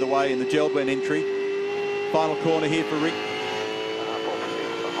in, by the way, in the Geldwen entry. Final corner here for Rick.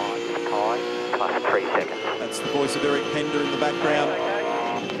 Plus 3 seconds. That's the voice of Eric Pender in the background,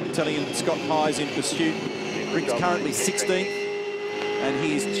 telling him that Scott Pye's in pursuit. Rick's currently 16th. And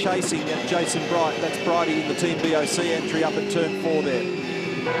he is chasing Jason Bright. That's Brighty in the Team BOC entry up at turn 4 there.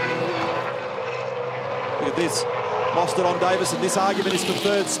 Look at this. Mostert on Davis, and this argument is for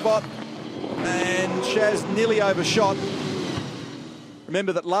third spot. And Shaz nearly overshot.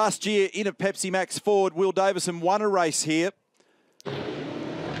 Remember that last year in a Pepsi Max Ford, Will Davison won a race here.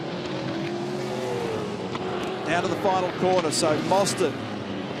 Down to the final corner, so Mostert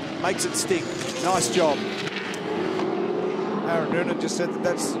makes it stick. Nice job. Aaron Noonan just said that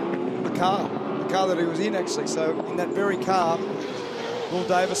that's the car that he was in, actually. So in that very car, Will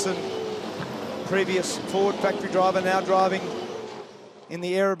Davison, previous Ford factory driver, now driving in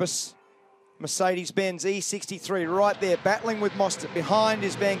the Erebus Mercedes-Benz E63, right there, battling with Mostert. Behind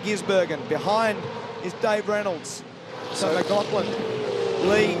is Van Gisbergen. Behind is Dave Reynolds. So McLaughlin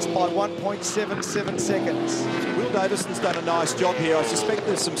leads by 1.77 seconds. Will Davison's done a nice job here. I suspect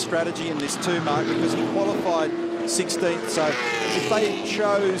there's some strategy in this too, Mark, because he qualified 16th, so if they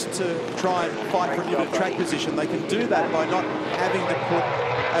chose to try and fight for a limited track position, they can do that by not having to put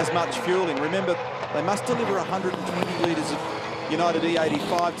as much fuel in. Remember, they must deliver 120 litres of United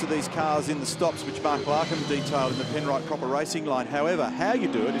E85 to these cars in the stops, which Mark Larkham detailed in the Penrite Proper Racing line. However, how you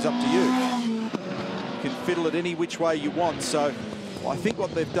do it is up to you. You can fiddle it any which way you want, so Well, I think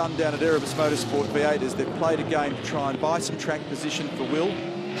what they've done down at Erebus Motorsport V8 is they've played a game to try and buy some track position for Will,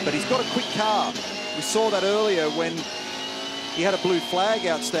 but he's got a quick car. We saw that earlier when he had a blue flag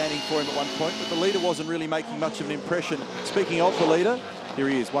outstanding for him at one point, but the leader wasn't really making much of an impression. Speaking of the leader, here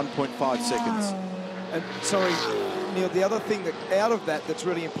he is, 1.5 seconds. And sorry, Neil, the other thing that out of that that's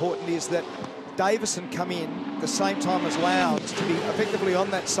really important is that Davison come in the same time as Lowndes to be effectively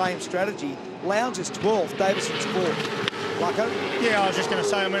on that same strategy. Lowndes is 12th, Davison's 4th. Yeah, I was just going to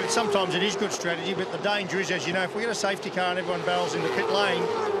say, I mean, sometimes it is good strategy, but the danger is, as you know, if we get a safety car and everyone barrels in the pit lane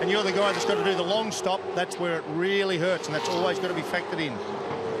and you're the guy that's got to do the long stop, that's where it really hurts, and that's always got to be factored in.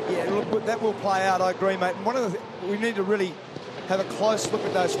 Yeah, look, that will play out, I agree, mate. And one of the we need to really have a close look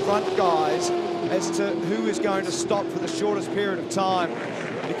at those front guys as to who is going to stop for the shortest period of time,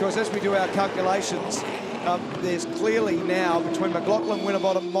 because as we do our calculations, there's clearly now between McLaughlin,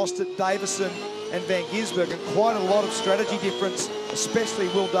 Winterbottom, Mostert, Davison and Van Gisbergen quite a lot of strategy difference, especially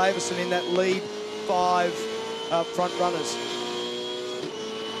Will Davison in that lead 5 front runners.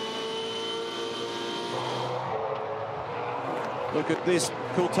 Look at this.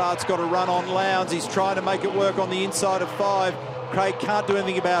 Coulthard's got a run on Lowndes. He's trying to make it work on the inside of 5. Craig can't do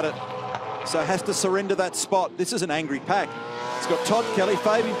anything about it, so has to surrender that spot. This is an angry pack. It's got Todd Kelly,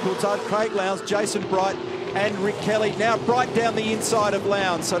 Fabian Coulthard, Craig Lowndes, Jason Bright and Rick Kelly. Now Bright down the inside of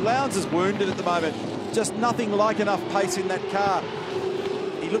Lowndes. So Lowndes is wounded at the moment. Just nothing like enough pace in that car.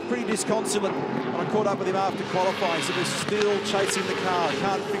 He looked pretty disconsolate when I caught up with him after qualifying. So they're still chasing the car.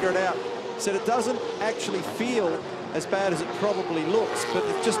 Can't figure it out. Said it doesn't actually feel as bad as it probably looks, but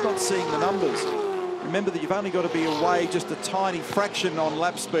they're just not seeing the numbers. Remember that you've only got to be away just a tiny fraction on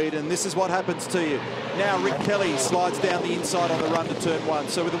lap speed, and this is what happens to you. Now Rick Kelly slides down the inside on the run to turn 1.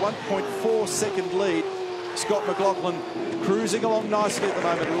 So with a 1.4 second lead, Scott McLaughlin cruising along nicely at the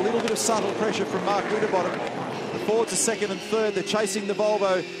moment. A little bit of subtle pressure from Mark Winterbottom. The Fords are 2nd and 3rd. They're chasing the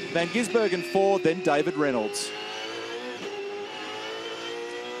Volvo. Van Gisbergen 4, then David Reynolds.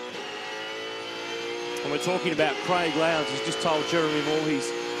 And we're talking about Craig Lowndes. He's just told Jeremy Moore,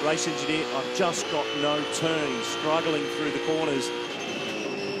 his race engineer, I've just got no turn. He's struggling through the corners.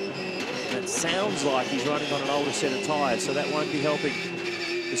 And it sounds like he's running on an older set of tyres, so that won't be helping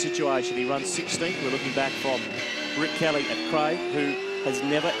the situation. He runs 16th. We're looking back from Rick Kelly at Craig, who has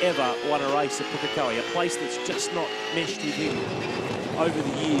never, ever won a race at Pukekohe, a place that's just not meshed with him over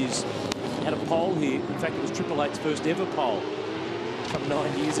the years. He had a pole here. In fact, it was Triple 8's first ever pole some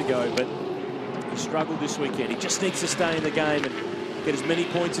 9 years ago, but he struggled this weekend. He just needs to stay in the game and get as many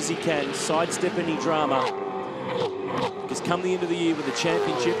points as he can, sidestep any drama. Because come the end of the year with the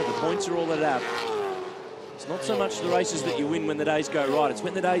championship and the points are all that add up, it's not so much the races that you win when the days go right, it's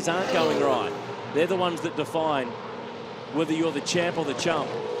when the days aren't going right. They're the ones that define whether you're the champ or the chump.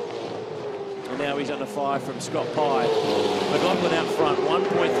 And now he's under fire from Scott Pye. McLaughlin out front,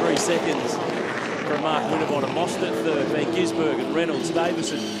 1.3 seconds from Mark Winterbottom. Mostert 3rd, Van Gisbergen, Reynolds,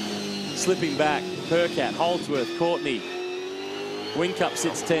 Davison slipping back, Percat, Holdsworth, Courtney. Whincup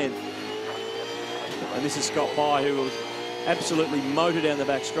sits 10th. And this is Scott Pye, who will absolutely motor down the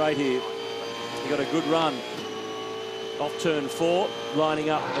back straight here. He got a good run off turn 4, lining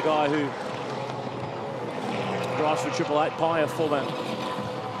up the guy who drives for Triple 8, Pye, a former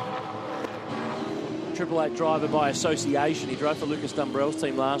Triple 8 driver by association. He drove for Lucas Dumbrell's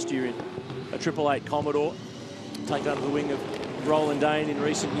team last year in a Triple 8 Commodore, taken under the wing of Roland Dane in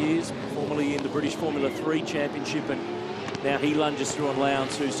recent years, formerly in the British Formula 3 Championship, and now he lunges through on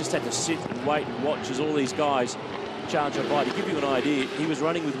Lowndes, who's just had to sit and wait and watch as all these guys charge up by. To give you an idea, he was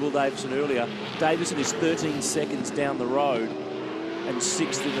running with Will Davison earlier. Davison is 13 seconds down the road and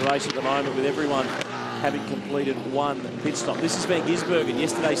 6th in the race at the moment, with everyone having completed 1 pit stop. This is Van Gisbergen,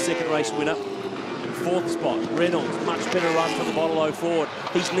 yesterday's 2nd race winner. 4th spot, Reynolds, much better run from the Model 0 Ford.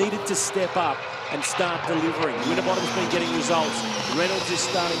 He's needed to step up and start delivering. Winterbottom's been getting results. Reynolds is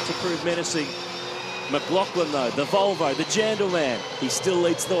starting to prove menacing. McLaughlin, though, the Volvo, the Gentleman, he still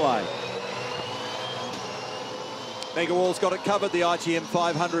leads the way. Mega Wall's got it covered, the ITM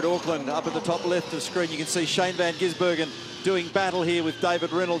 500 Auckland. Up at the top left of the screen, you can see Shane Van Gisbergen doing battle here with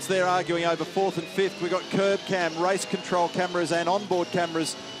David Reynolds. They're arguing over 4th and 5th. We've got curb cam, race control cameras and onboard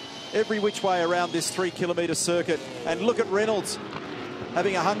cameras every which way around this 3-kilometre circuit. And look at Reynolds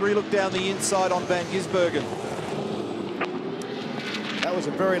having a hungry look down the inside on Van Gisbergen. That was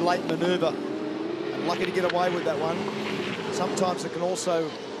a very late manoeuvre. Lucky to get away with that one. Sometimes it can also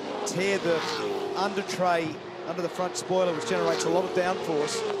tear the under tray under the front spoiler, which generates a lot of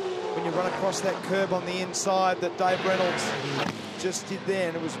downforce when you run across that curb on the inside that Dave Reynolds just did there.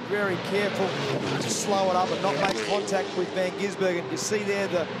 And it was very careful to slow it up and not make contact with Van Gisbergen. You see there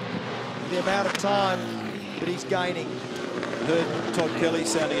the amount of time that he's gaining. Heard Todd Kelly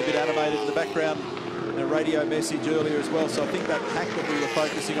sounding a bit animated in the background in a radio message earlier as well. So I think that pack that we were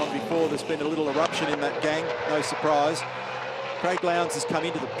focusing on before, there's been a little eruption in that gang, no surprise. Craig Lowndes has come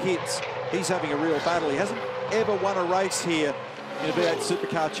into the pits. He's having a real battle. He hasn't ever won a race here in a V8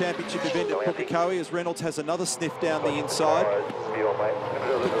 Supercar Championship event at Pukekohe, as Reynolds has another sniff down the inside.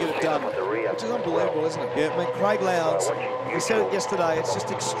 Couldn't get it done. Which is unbelievable, isn't it? Yeah. I mean, Craig Lowndes, we said it yesterday, it's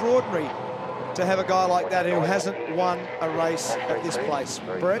just extraordinary to have a guy like that who hasn't won a race at this place.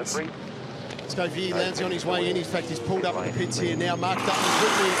 Brett? Scovie, Lowndes on his way in. In fact, he's pulled up in the pits here now, marked up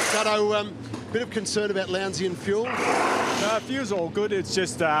quickly. Gutto, bit of concern about Lownesian fuel. No, fuel's all good. It's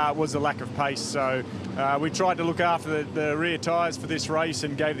just was a lack of pace. So we tried to look after the rear tyres for this race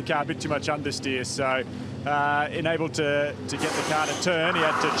and gave the car a bit too much understeer. So enabled to get the car to turn, he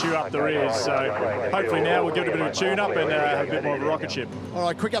had to chew up the rears. So hopefully now we'll give it a bit of a tune-up and have a bit more of a rocket ship. All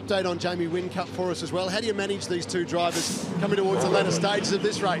right, quick update on Jamie Whincup for us as well. How do you manage these two drivers coming towards the latter stages of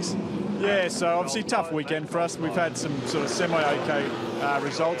this race? Yeah, so obviously tough weekend for us. We've had some sort of semi-okay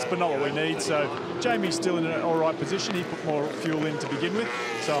results, but not what we need. So Jamie's still in an all right position. He put more fuel in to begin with.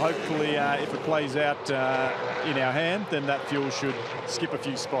 So hopefully if it plays out in our hand, then that fuel should skip a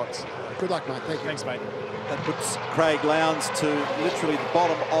few spots. Good luck, mate. Thank you. Thanks, mate. That puts Craig Lowndes to literally the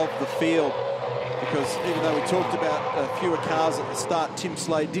bottom of the field, because even though we talked about fewer cars at the start, Tim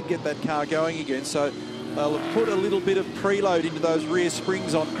Slade did get that car going again. So they'll have put a little bit of preload into those rear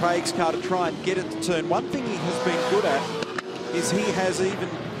springs on Craig's car to try and get it to turn. One thing he has been good at is he has even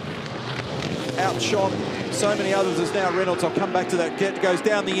outshone so many others as now Reynolds. I'll come back to that. Goes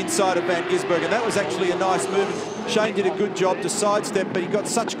down the inside of Van Gisbergen. That was actually a nice move. Shane did a good job to sidestep, but he got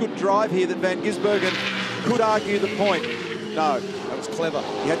such good drive here that Van Gisbergen could argue the point. No, that was clever.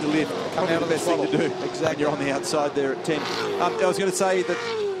 He had to lift. Come out of the best thing to do. Exactly. When you're on the outside there at 10. I was going to say that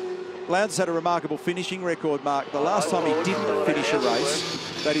Lowndes had a remarkable finishing record, Mark. The last time he didn't finish a race,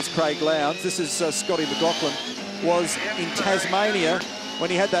 that is Craig Lowndes, this is Scotty McLaughlin, was in Tasmania when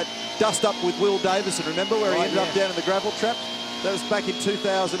he had that dust up with Will Davison. Remember where he ended up down in the gravel trap? That was back in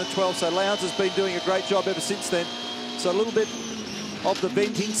 2012. So Lowndes has been doing a great job ever since then. So a little bit of the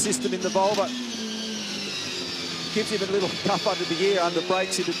venting system in the Volvo gives him a little cuff under the ear under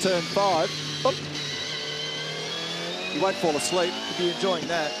brakes into turn 5. Oop. He won't fall asleep. He'll be enjoying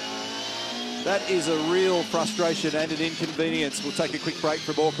that. That is a real frustration and an inconvenience. We'll take a quick break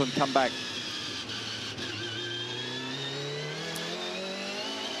from Auckland, come back.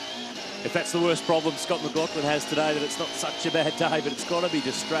 If that's the worst problem Scott McLaughlin has today, that it's not such a bad day, but it's got to be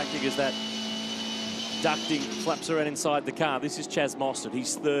distracting as that ducting flaps around inside the car. This is Chaz Mostert.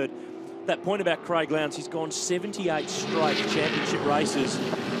 He's third. That point about Craig Lowndes, he's gone 78 straight championship races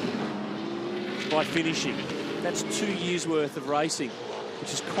by finishing. That's 2 years worth of racing,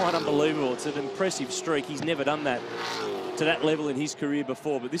 which is quite unbelievable. It's an impressive streak. He's never done that to that level in his career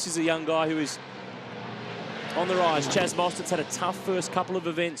before. But this is a young guy who is on the rise. Chaz Mostert's had a tough first couple of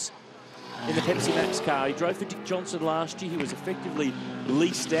events in the Pepsi Max car. He drove for Dick Johnson last year. He was effectively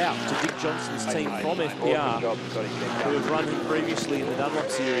leased out to Dick Johnson's team from FPR, who have run him previously in the Dunlop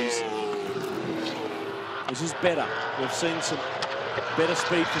Series. This is better. We've seen some better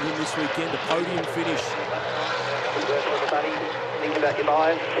speed from him this weekend. A podium finish.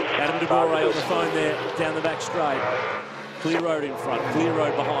 Adam De Bore on the phone there, down the back straight. Clear road in front, clear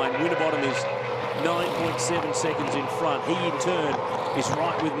road behind. Winterbottom is 9.7 seconds in front. He, in turn, is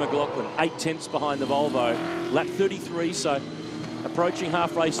right with McLaughlin, 8 tenths behind the Volvo. Lap 33, so approaching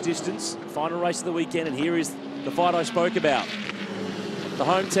half race distance. Final race of the weekend, and here is the fight I spoke about. The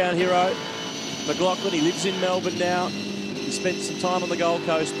hometown hero, McLaughlin. He lives in Melbourne now. He spent some time on the Gold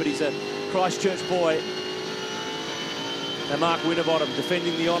Coast, but he's a Christchurch boy. And Mark Winterbottom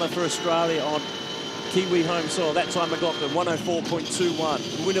defending the honour for Australia on Kiwi home soil. That time McLaughlin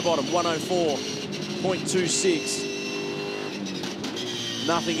 104.21. Winterbottom 104.26.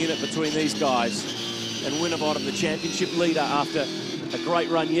 Nothing in it between these guys. And Winterbottom, the championship leader after a great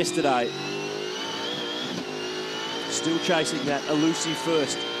run yesterday, still chasing that elusive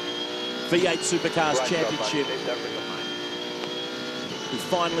first V8 Supercars Championship. He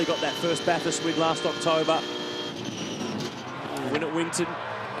finally got that first Bathurst win last October. Win at Winton.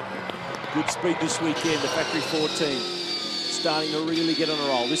 Good speed this weekend, the Factory 14 starting to really get on a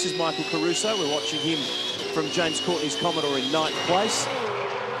roll. This is Michael Caruso. We're watching him from James Courtney's Commodore in 9th place.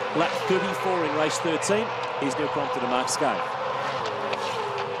 Lap 34 in race 13. Here's Neil Crompton and Mark Scale.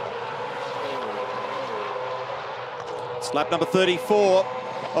 It's lap number 34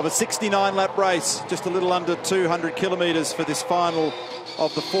 of a 69-lap race. Just a little under 200 kilometres for this final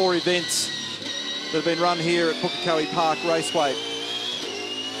of the 4 events that have been run here at Pukekohe Park Raceway.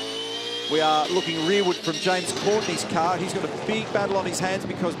 We are looking rearward from James Courtney's car. He's got a big battle on his hands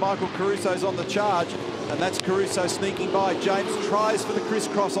because Michael Caruso's on the charge, and that's Caruso sneaking by. James tries for the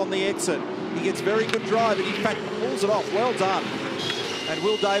crisscross on the exit. He gets very good drive, and in fact pulls it off. Well done. And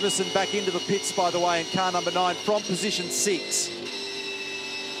Will Davison back into the pits, by the way, in car number 9 from position 6.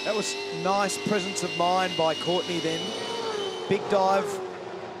 That was nice presence of mind by Courtney then. Big dive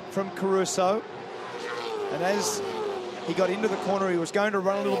from Caruso. And as he got into the corner, he was going to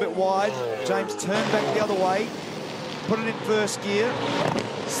run a little bit wide. James turned back the other way, put it in first gear,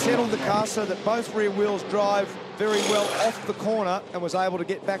 settled the car so that both rear wheels drive very well off the corner, and was able to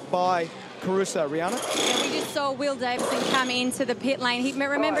get back by Caruso. Rihanna? Yeah, we just saw Will Davison come into the pit lane.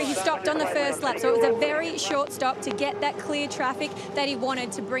 Remember, he stopped on the first lap, so it was a very short stop to get that clear traffic that he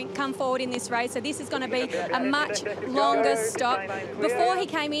wanted to come forward in this race. So this is going to be a much longer stop. Before he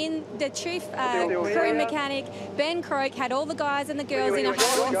came in, the chief crew mechanic, Ben Croak, had all the guys and the girls in a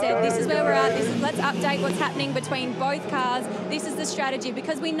huddle and said, this is where we're at, let's update what's happening between both cars. This is the strategy,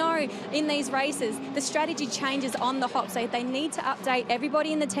 because we know in these races, the strategy changes on the hop, so they need to update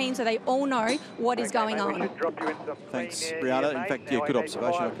everybody in the team so they all know what is going on. Thanks, Brianna. In fact, yeah, good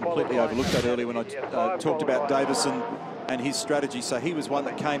observation. I completely overlooked that earlier when I talked about Davison and his strategy. So he was one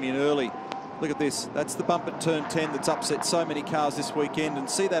that came in early. Look at this. That's the bump at turn 10 that's upset so many cars this weekend, and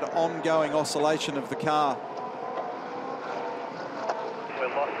see that ongoing oscillation of the car.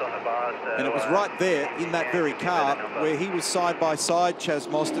 And it was right there in that very car where he was side by side, Chaz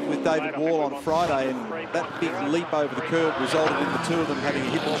Mostert, with David Wall on Friday, and that big leap over the curb resulted in the two of them having a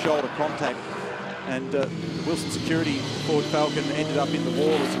hip and shoulder contact. And Wilson Security Ford Falcon ended up in the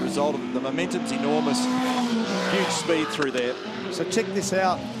wall as a result of it. The momentum's enormous, huge speed through there. So check this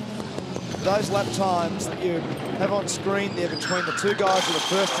out. Those lap times that you have on screen there between the two guys that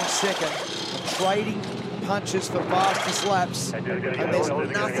are first and second, trading punches for fastest laps, and there's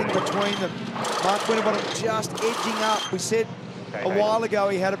nothing between them. Mark Winterbottom just edging up. We said a while ago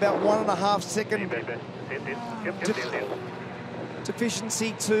he had about 1.5 second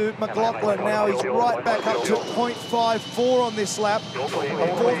deficiency to McLaughlin. Now he's right back up to 0.54 on this lap, a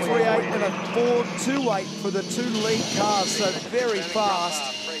 4.38 and a 4.28 for the two lead cars, so very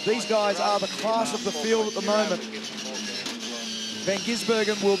fast. These guys are the class of the field at the moment. Van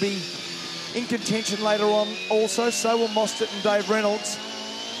Gisbergen will be in contention later on also, so will Mostert and Dave Reynolds.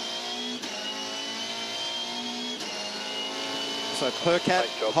 So Percat,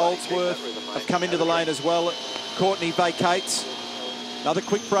 Holdsworth have come into the lane as well. Courtney vacates. Another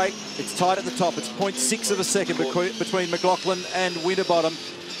quick break. It's tight at the top. It's 0.6 of a second between McLaughlin and Winterbottom.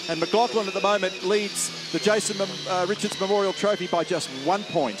 And McLaughlin at the moment leads the Jason Richards Memorial Trophy by just 1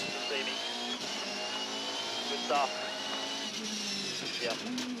 point. Good stuff.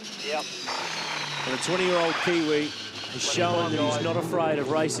 Yep. And the 20-year-old Kiwi has shown that he's not afraid of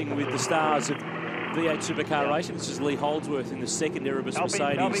racing with the stars of V8 Supercar Racing. This is Lee Holdsworth in the second Erebus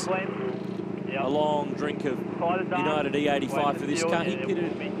Mercedes. A long drink of United E85 for this car. He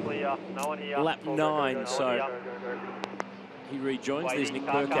pitted lap 9, so he rejoins. There's Nick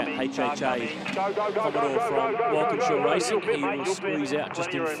Percat, HHA Commodore from Walkinshaw Racing. He will squeeze out just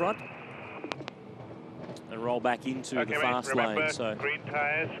in front and roll back into the fast lane. So green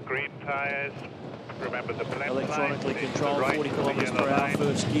tyres. Remember the electronically controlled, 40 kilometres per hour,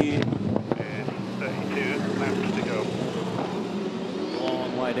 first gear. And 32 laps to go.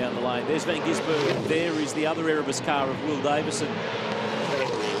 Long way down the lane. There's Van Gisbergen. There is the other Erebus car of Will Davison.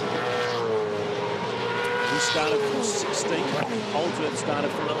 He started from 16th. Holdsworth started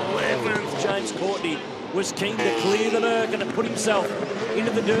from 11th. James Courtney was keen to clear the murk and put himself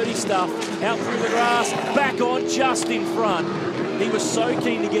into the dirty stuff, out through the grass, back on just in front. He was so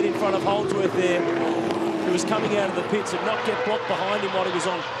keen to get in front of Holdsworth there, who was coming out of the pits and not get blocked behind him while he was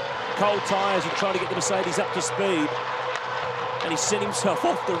on cold tyres and trying to get the Mercedes up to speed. And he sent himself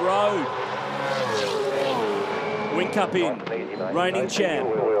off the road. Whincup in, reigning champ.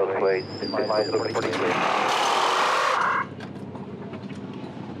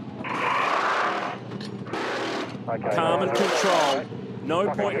 Calm and controlled. No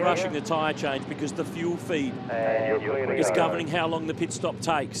point rushing the tyre change because the fuel feed is governing how long the pit stop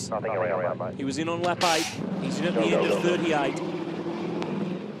takes. He was in on lap 8. He's in at the end of 38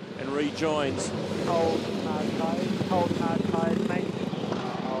 and rejoins.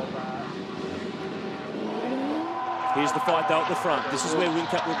 Here's the fight though at the front. This is where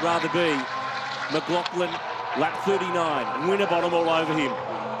Whincup would rather be. McLaughlin, lap 39. Winterbottom all over him.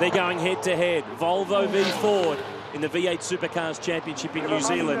 They're going head to head. Volvo v Ford in the V8 Supercars Championship in New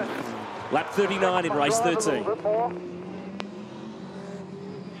Zealand. Lap 39 in race 13.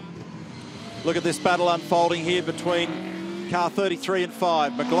 Look at this battle unfolding here between car 33 and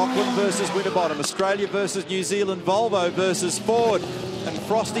 5. McLaughlin versus Winterbottom. Australia versus New Zealand. Volvo versus Ford. And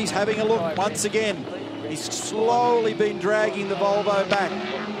Frosty's having a look once again. He's slowly been dragging the Volvo back.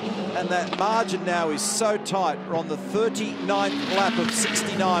 And that margin now is so tight. We're on the 39th lap of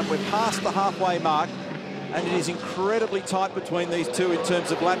 69. We're past the halfway mark. And it is incredibly tight between these two in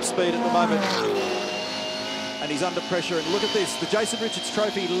terms of lap speed at the moment. And he's under pressure. And look at this, the Jason Richards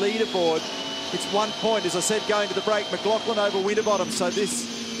Trophy leaderboard. It's 1 point, as I said, going to the break. McLaughlin over Winterbottom. So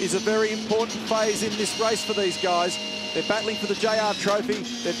this is a very important phase in this race for these guys. They're battling for the JR Trophy.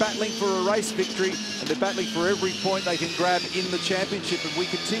 They're battling for a race victory. And they're battling for every point they can grab in the championship. And we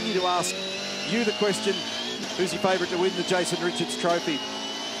continue to ask you the question, who's your favourite to win the Jason Richards Trophy?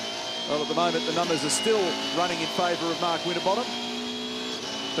 Well, at the moment, the numbers are still running in favour of Mark Winterbottom.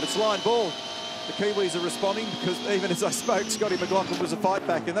 But it's line ball. The Kiwis are responding because even as I spoke, Scotty McLaughlin was a fight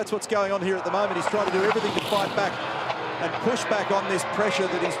back. And that's what's going on here at the moment. He's trying to do everything to fight back and push back on this pressure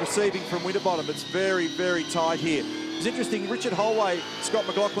that he's receiving from Winterbottom. It's very, very tight here. It's interesting, Richard Holway, Scott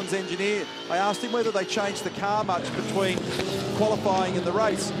McLaughlin's engineer, I asked him whether they changed the car much between qualifying and the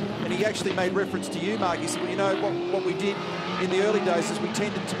race. And he actually made reference to you, Mark. He said, well, you know, what we did in the early days is we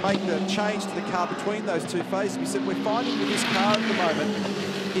tended to make the change to the car between those two phases. We said, we're finding with this car at the moment,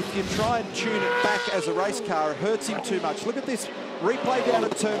 if you try and tune it back as a race car, it hurts him too much. Look at this replay down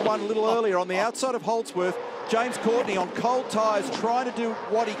at turn 1 a little earlier on the outside of Holdsworth. James Courtney on cold tyres trying to do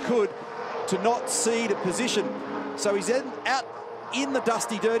what he could to not cede a position. So he's out in the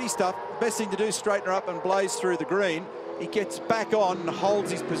dusty, dirty stuff. Best thing to do is straighten her up and blaze through the green. He gets back on and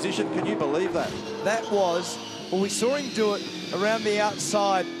holds his position. Can you believe that? That was, well, we saw him do it around the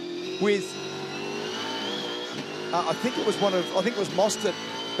outside with, I think it was Mostert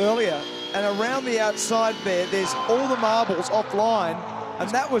earlier. And around the outside there's all the marbles offline. And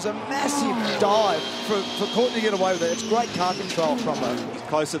that was a massive dive for Courtney to get away with it. It's great car control from her. He's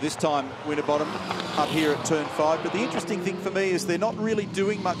closer this time, Winterbottom, up here at turn 5. But the interesting thing for me is they're not really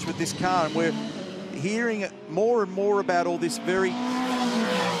doing much with this car. And we're hearing more and more about all this very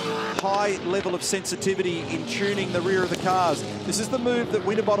high level of sensitivity in tuning the rear of the cars. This is the move that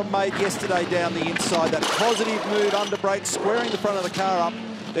Winterbottom made yesterday down the inside. That positive move under brake, squaring the front of the car up.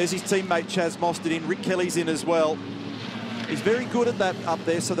 There's his teammate Chaz Mostert in. Rick Kelly's in as well. He's very good at that up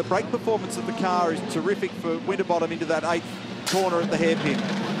there, so the brake performance of the car is terrific for Winterbottom into that 8th corner at the hairpin.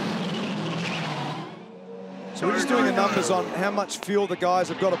 So we're just doing the numbers on how much fuel the guys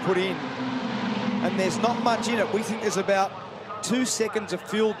have got to put in. And there's not much in it. We think there's about 2 seconds of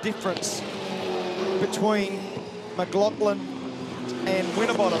fuel difference between McLaughlin and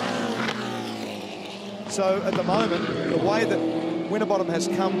Winterbottom. So at the moment, the way that Winterbottom has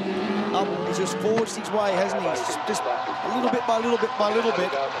come up, he's just forged his way, hasn't he? He's just a little bit by little bit by little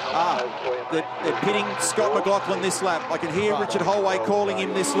bit. They're pitting Scott McLaughlin this lap. I can hear Richard Holway calling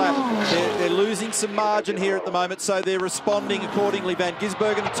him this lap. They're losing some margin here at the moment, so they're responding accordingly. Van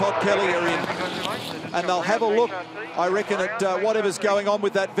Gisbergen and Todd Kelly are in. And they'll have a look, I reckon, at whatever's going on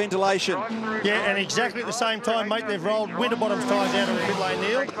with that ventilation. Yeah, and exactly at the same time, mate, they've rolled Winterbottom's tyres out of the pit lane,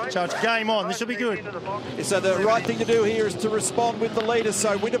 Neil. So it's game on. This will be good. So the right thing to do here is to respond with the leaders.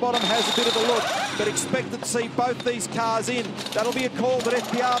 So Winterbottom has a bit of a look, but expect to see both these cars in. That'll be a call that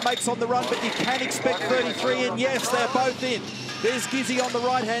FPR makes on the run, but you can expect 33 in. Yes, they're both in. There's Gizzy on the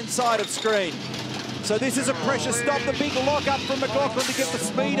right-hand side of screen. So this is a pressure stop. The big lock up from McLaughlin to get the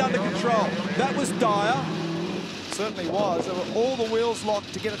speed under control. That was dire. Certainly was. There were all the wheels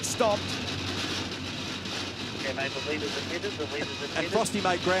locked to get it stopped. Okay, mate, the leaders admitted, And Frosty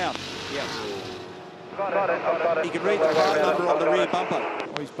made ground. Yeah. Got it. He can read the part number on the rear bumper.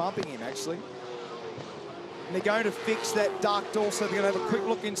 Oh, he's bumping him, actually. And they're going to fix that duct also. They're going to have a quick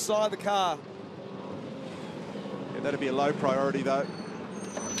look inside the car. Yeah, that'd be a low priority, though.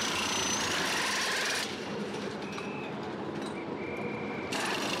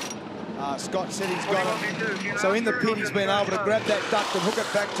 Scott said he's got it. So in the pit, he's been able to grab that duct and hook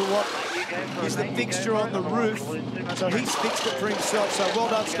it back to what is the fixture on the roof. So he's fixed it for himself. So well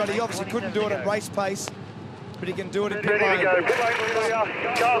done, Scott. He obviously couldn't do it at race pace, but he can do it in pit lane. Go.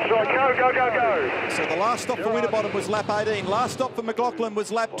 So the last stop for Winterbottom was lap 18. Last stop for McLaughlin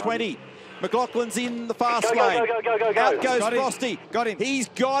was lap 20. McLaughlin's in the fast lane. Out goes Frosty. Got him. He's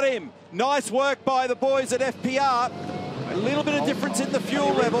got him. Nice work by the boys at FPR. A little bit of difference in the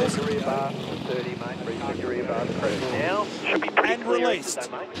fuel levels. And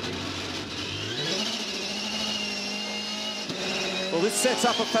released. Well, this sets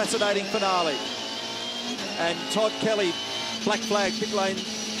up a fascinating finale. And Todd Kelly, black flag, pit lane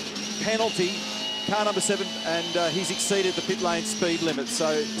penalty, car number 7, and he's exceeded the pit lane speed limit.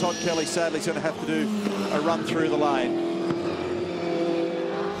 So Todd Kelly sadly is going to have to do a run through the lane.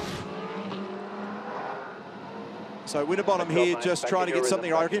 So Winterbottom here just trying to get something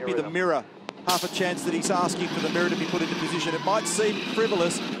right. It'd be the mirror. Half a chance that he's asking for the mirror to be put into position. It might seem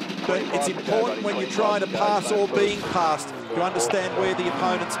frivolous, but it's important when you're trying to pass or being passed to understand where the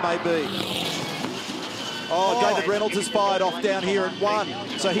opponents may be. Oh, David Reynolds has fired off down here at 1.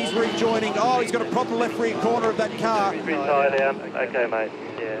 So he's rejoining. Oh, he's got a proper left rear corner of that car. Okay, mate.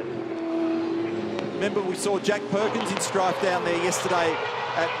 Yeah. Remember, we saw Jack Perkins in strife down there yesterday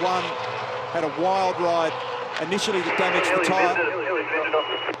at 1. Had a wild ride. Initially, that damaged the tyre.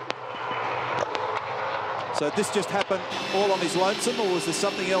 So this just happened all on his lonesome, or was there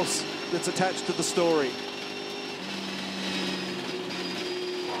something else that's attached to the story?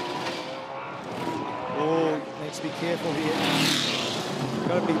 Oh, needs to be careful here.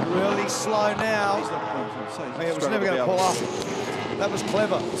 Got to be really slow now. He was never going to pull up. That was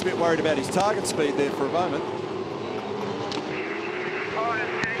clever. I was a bit worried about his target speed there for a moment.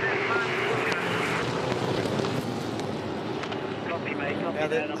 Now,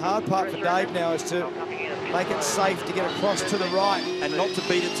 the hard part for Dave now is to make it safe to get across to the right. And not to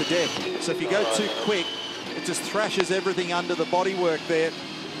beat it to death. So if you go too quick, it just thrashes everything under the bodywork there.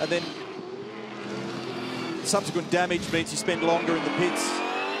 And then subsequent damage means you spend longer in the pits.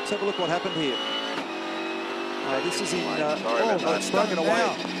 Let's have a look what happened here. This is in... it's broken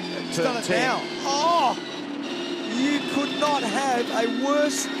away. It's done it now. Oh! You could not have a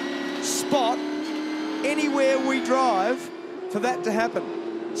worse spot anywhere we drive for that to happen.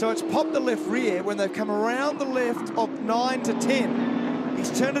 So it's popped the left rear when they've come around the left of 9 to 10.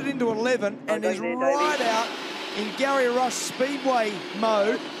 He's turned it into 11 and is right out in Gary Rush Speedway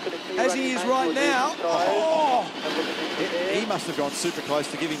mode as he is right now. Oh! He must have gone super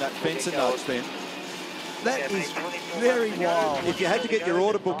close to giving that fence a nudge then. That is very wild. If you had to get your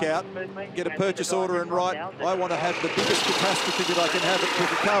order book out, get a purchase order and write, I want to have the biggest catastrophe that I can have at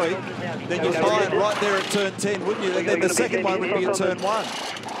Pukekohe, then you'd buy it right there at turn 10, wouldn't you? And then the second one would be at turn 1.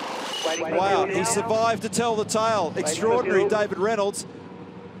 Wow, he survived to tell the tale. Extraordinary, David Reynolds.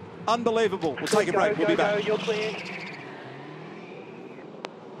 Unbelievable. We'll take a break. We'll be back.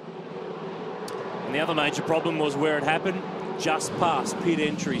 And the other major problem was where it happened, just past pit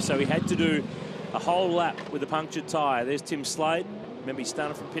entry. So he had to do a whole lap with a punctured tyre. There's Tim Slade. Remember, he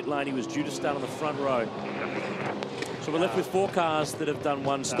started from pit lane. He was due to start on the front row. So we're left with 4 cars that have done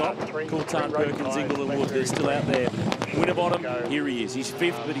 1 stop. Coulthard, Perkins, Ingle and Wood, they're still out there. Winterbottom, here he is. He's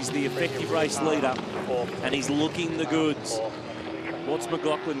 5th, but he's the effective race leader. And he's looking the goods. What's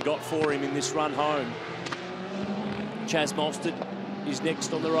McLaughlin got for him in this run home? Chaz Mostert is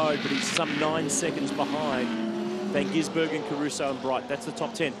next on the road, but he's some 9 seconds behind Van Gisbergen and Caruso and Bright. That's the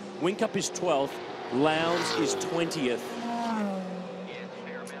top 10. Whincup is 12th. Lowndes is 20th.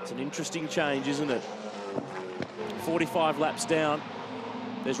 It's an interesting change, isn't it? 45 laps down.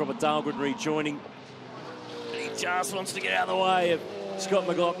 There's Robert Dahlgren rejoining. He just wants to get out of the way of Scott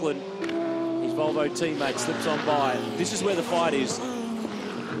McLaughlin. His Volvo teammate slips on by. This is where the fight is.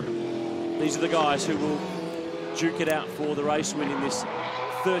 These are the guys who will duke it out for the race win in this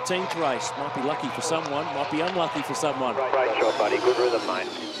 13th race. Might be lucky for someone, might be unlucky for someone. Great job, buddy. Good rhythm, mate.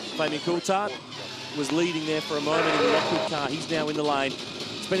 Fabian Coulthard was leading there for a moment in the Lockwood car. He's now in the lane.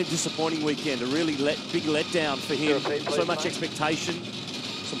 It's been a disappointing weekend, a really big letdown for him. So much expectation,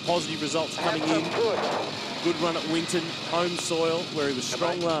 some positive results coming in. Good run at Winton, home soil, where he was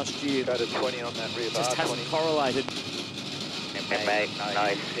strong last year. Go to 20 on that rear bar. Just hasn't correlated.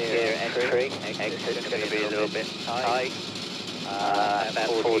 Nice. Here, entry. Exit's going to be a little bit tight. About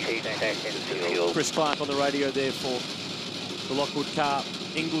 14 seconds to fuel. Chris Clark on the radio there for the Lockwood car.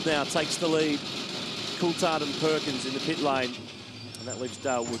 Ingle now takes the lead. Coulthard and Perkins in the pit lane. And that leaves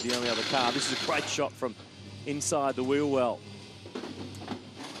Dale Wood, the only other car. This is a great shot from inside the wheel well.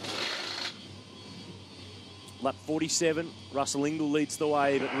 Lap 47, Russell Ingle leads the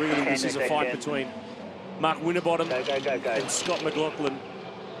way, but really this is a fight between Mark Winterbottom and Scott McLaughlin.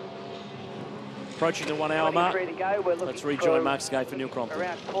 Approaching the 1 hour mark. Let's rejoin Mark Skaife for Neil Crompton.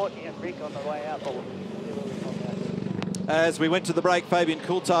 Around Courtney and Rick on the way up. As we went to the break, Fabian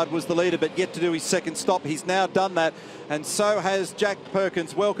Coulthard was the leader, but yet to do his second stop. He's now done that, and so has Jack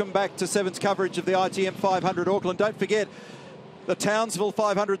Perkins. Welcome back to Seven's coverage of the ITM 500 Auckland. Don't forget, the Townsville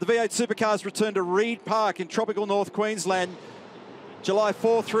 500, the V8 Supercars return to Reed Park in tropical North Queensland, July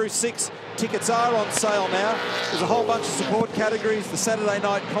 4 through 6. Tickets are on sale now. There's a whole bunch of support categories. The Saturday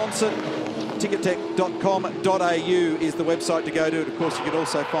night concert, tickettech.com.au is the website to go to. And of course, you can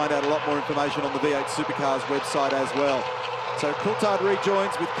also find out a lot more information on the V8 Supercars website as well. So Coulthard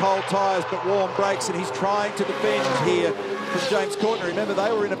rejoins with cold tyres but warm brakes, and he's trying to defend here from James Courtney. Remember,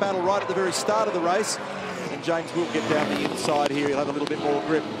 they were in a battle right at the very start of the race, and James will get down the inside here. He'll have a little bit more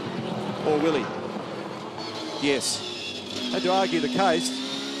grip, or will he? Yes. Had to argue the case,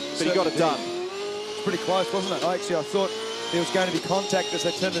 but he got it done. It's pretty close, wasn't it? I thought there was going to be contact as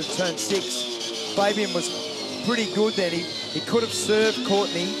they turned into turn 6. Fabian was pretty good then. He could have served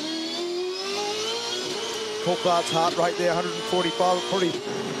Courtney. Coulthard's heart rate there, 145. Probably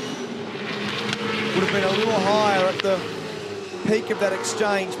would have been a little higher at the peak of that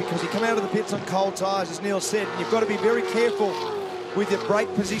exchange because he came out of the pits on cold tyres, as Neil said, and you've got to be very careful with your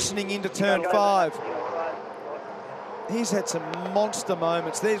brake positioning into turn 5. He's had some monster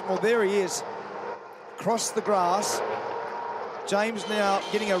moments. There he is, across the grass. James now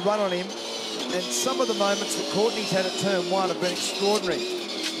getting a run on him, and some of the moments that Courtney's had at turn 1 have been extraordinary.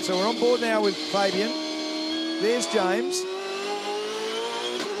 So we're on board now with Fabian. There's James.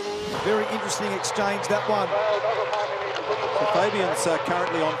 Very interesting exchange, that one. So Fabian's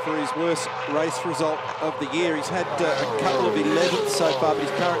currently on for his worst race result of the year. He's had a couple of 11th so far, but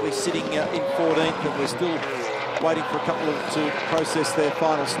he's currently sitting in 14th, and we're still waiting for a couple to process their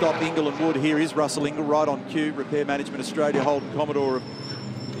final stop. Ingle and Wood. Here is Russell Ingle right on cue. Repair Management Australia, Holden Commodore of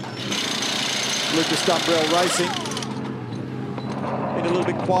Lucas Dumbrell Racing. Been a little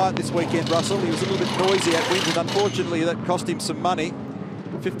bit quiet this weekend, Russell. He was a little bit noisy at Winton. Unfortunately, that cost him some money.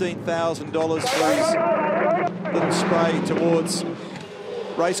 $15,000 for his little spray towards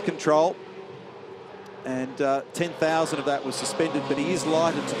race control. And 10,000 of that was suspended, but he is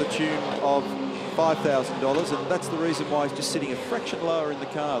lighted to the tune of $5,000, and that's the reason why he's just sitting a fraction lower in the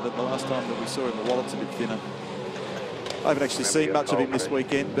car than the last time that we saw him. The wallet's a bit thinner. I haven't actually seen much of him this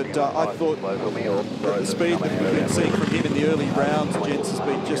weekend, but I thought that the speed that we've been seeing from him in the early rounds, gents, has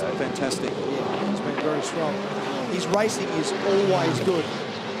been just fantastic. Yeah, he's been very strong. His racing is always good.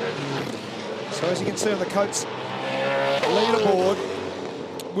 So as you can see on the Coates leaderboard,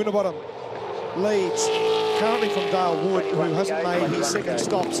 Winterbottom leads currently from Dale Wood, who hasn't made his second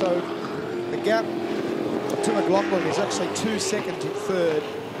stop. So the gap to McLaughlin is actually 2 seconds in third.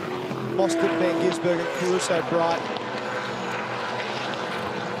 Mostert, Van Gisbergen, and Caruso Bright.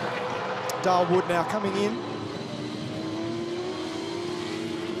 Dale Wood now coming in.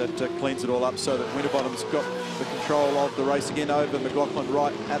 That cleans it all up so that Winterbottom's got the control of the race again over McLaughlin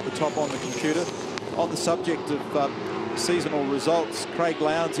right at the top on the computer. On the subject of seasonal results, Craig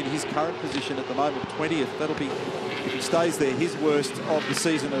Lowndes in his current position at the moment, 20th. That'll be, if he stays there, his worst of the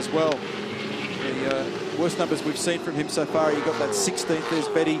season as well. The worst numbers we've seen from him so far, you got that 16th. There's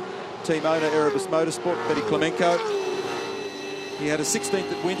Betty, team owner, Erebus Motorsport, Betty Clemenco. He had a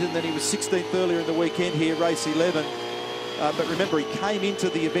 16th at Winton, then he was 16th earlier in the weekend here, race 11. But remember, he came into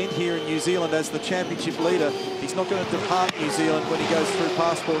the event here in New Zealand as the championship leader. He's not going to depart New Zealand when he goes through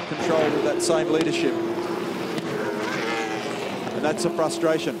passport control with that same leadership. And that's a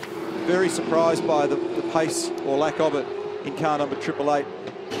frustration. Very surprised by the pace or lack of it in car number 888.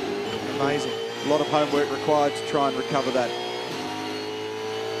 Amazing. A lot of homework required to try and recover that.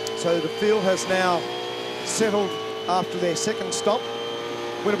 So the field has now settled after their second stop.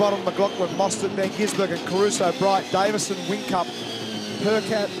 Winterbottom, McLaughlin, Mostert, Van Gisbergen, Caruso, Bright, Davison, Whincup,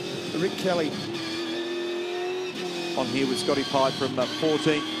 Percat, Rick Kelly. On here with Scotty Pye from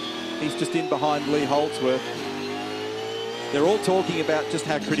 14th. He's just in behind Lee Holdsworth. They're all talking about just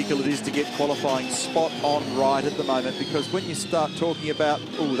how critical it is to get qualifying spot on right at the moment, because when you start talking about,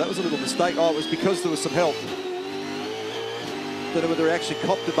 oh, that was a little mistake. Oh, it was because there was some help. Don't know whether he actually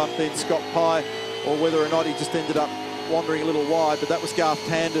copped a bump then, Scott Pye, or whether or not he just ended up wandering a little wide, but that was Garth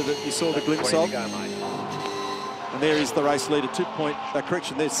Tander that you saw the glimpse of. And there is the race leader,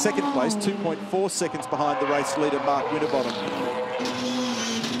 there's second place, 2.4 seconds behind the race leader, Mark Winterbottom.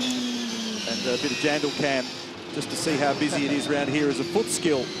 And a bit of Jandal Cam, just to see how busy it is around here as a foot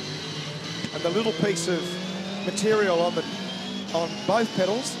skill. And the little piece of material on both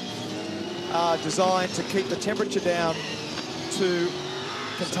pedals are designed to keep the temperature down, to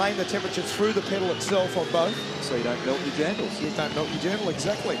contain the temperature through the pedal itself on both. So you don't melt your jandals. You don't melt your jandal,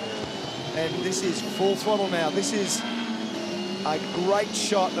 exactly. And this is full throttle now. This is a great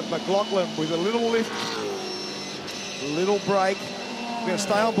shot of McLaughlin with a little lift, little brake. We're going to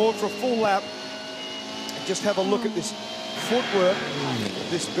stay on board for a full lap and just have a look at this footwork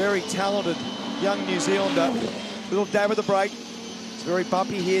of this very talented young New Zealander. Little dab of the brake. It's very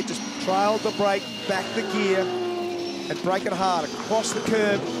bumpy here. Just trail the brake, back the gear, and brake it hard across the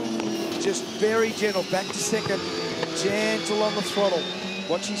curb. Just very gentle, back to second, gentle on the throttle.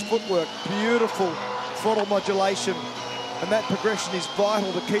 Watch his footwork, beautiful throttle modulation. And that progression is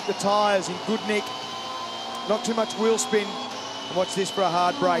vital to keep the tyres in good nick. Not too much wheel spin. And watch this for a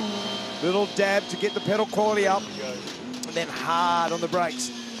hard brake. Little dab to get the pedal quality up. And then hard on the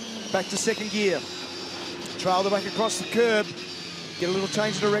brakes. Back to second gear. Trail the brake across the curb. Get a little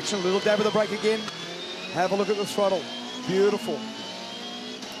change of direction, a little dab of the brake again. Have a look at the throttle. Beautiful.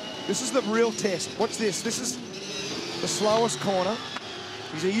 This is the real test. Watch this. This is the slowest corner.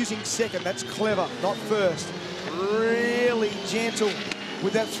 He's using second. That's clever, not first. Really gentle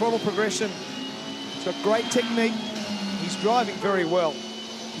with that throttle progression. He's got great technique. He's driving very well.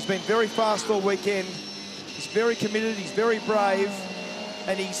 He's been very fast all weekend. He's very committed. He's very brave.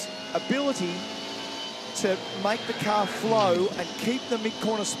 And his ability to make the car flow and keep the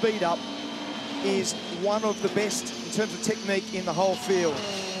mid-corner speed up is one of the best in terms of technique in the whole field.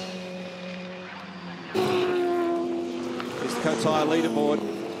 Here's the Kotire leaderboard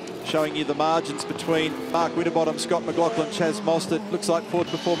showing you the margins between Mark Winterbottom, Scott McLaughlin, Chaz Mostert. Looks like Ford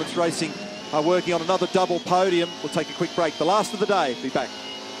Performance Racing are working on another double podium. We'll take a quick break. The last of the day. Be back.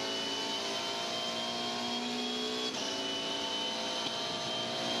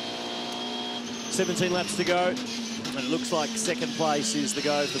 "17 laps to go, and it looks like second place is the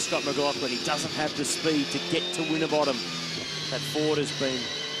go for Scott McLaughlin. He doesn't have the speed to get to Winterbottom. That Ford has been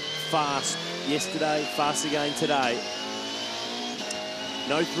fast yesterday, fast again today.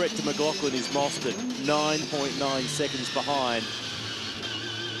 No threat to McLaughlin is Mostert, 9.9 seconds behind.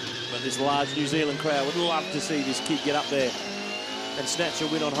 But this large New Zealand crowd would love to see this kid get up there and snatch a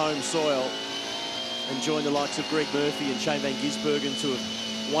win on home soil and join the likes of Greg Murphy and Shane Van Gisbergen to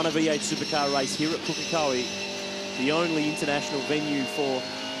have won a V8 supercar race here at Pukekohe, the only international venue for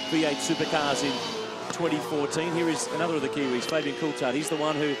V8 supercars in 2014. Here is another of the Kiwis, Fabian Coulthard. He's the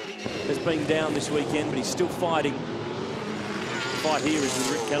one who has been down this weekend, but he's still fighting. The fight here is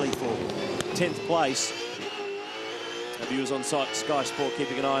with Rick Kelly for 10th place. Our viewers on site, Sky Sport,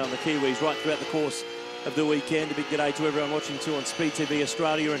 keeping an eye on the Kiwis right throughout the course of the weekend. A big g'day to everyone watching too on Speed TV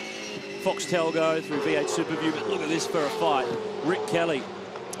Australia and Fox Telgo through V8 Superview. But look at this for a fight. Rick Kelly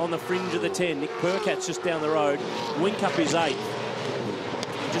on the fringe of the 10. Nick Percat's just down the road. Whincup is 8th.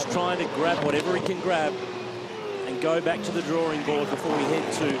 Just trying to grab whatever he can grab and go back to the drawing board before we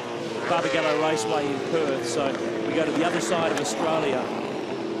head to Barbagallo Raceway in Perth. So we go to the other side of Australia.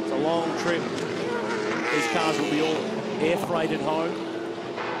 It's a long trip. These cars will be all air freighted home,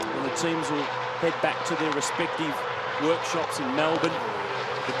 and the teams will head back to their respective workshops in Melbourne,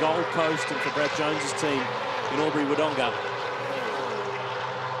 the Gold Coast, and for Brad Jones's team in Albury-Wodonga.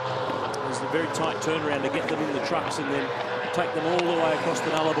 There's a very tight turnaround to get them in the trucks and then take them all the way across the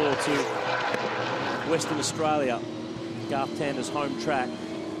Nullarbor to Western Australia. Garth Tander's home track.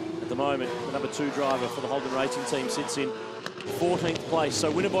 At the moment, the number 2 driver for the Holden Racing team sits in 14th place.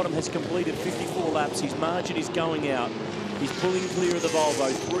 So Winterbottom has completed 54 laps. His margin is going out. He's pulling clear of the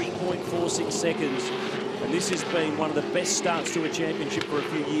Volvo, 3.46 seconds. And this has been one of the best starts to a championship for a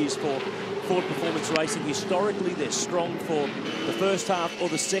few years for Ford Performance Racing. Historically, they're strong for the first half or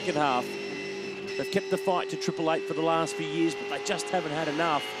the second half. They've kept the fight to 888 for the last few years, but they just haven't had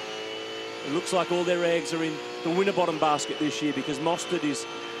enough. It looks like all their eggs are in the Winterbottom basket this year because Mostert is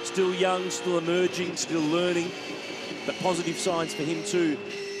still young, still emerging, still learning. But positive signs for him too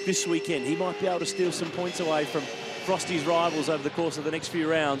this weekend. He might be able to steal some points away from Frosty's rivals over the course of the next few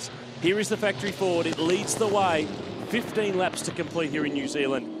rounds. Here is the factory Ford. It leads the way. 15 laps to complete here in New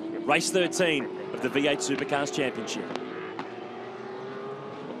Zealand. Race 13 of the V8 Supercars Championship.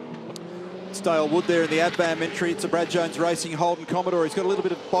 It's Dale Wood there in the AdBam entry. It's a Brad Jones Racing Holden Commodore. He's got a little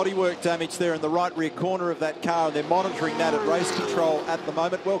bit of bodywork damage there in the right rear corner of that car, and they're monitoring that at race control at the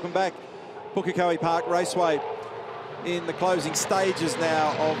moment. Welcome back, Pukekohe Park Raceway, in the closing stages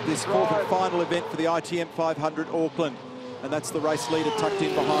now of this 4th and final event for the ITM 500 Auckland. And that's the race leader tucked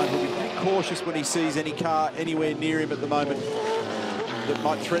in behind. He'll be pretty cautious when he sees any car anywhere near him at the moment that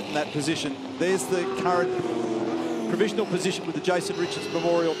might threaten that position. There's the current provisional position with the Jason Richards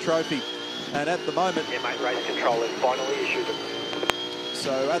Memorial Trophy. And at the moment... Yeah, mate, race control has finally issued it.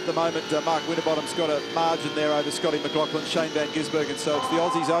 So at the moment, Mark Winterbottom's got a margin there over Scotty McLaughlin, Shane Van Gisbergen. So it's the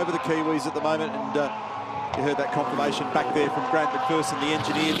Aussies over the Kiwis at the moment. And you heard that confirmation back there from Grant McPherson, the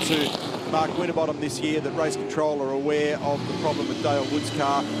engineer to Mark Winterbottom this year, that race control are aware of the problem with Dale Wood's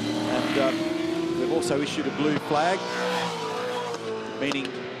car. And they've also issued a blue flag, meaning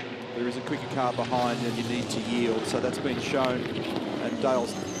there is a quicker car behind and you need to yield. So that's been shown, and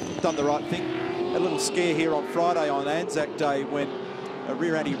Dale's done the right thing. A little scare here on Friday on Anzac Day when a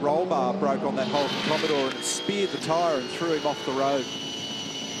rear anti-roll bar broke on that Holden Commodore and it speared the tyre and threw him off the road.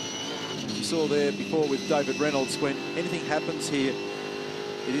 As you saw there before with David Reynolds, when anything happens here,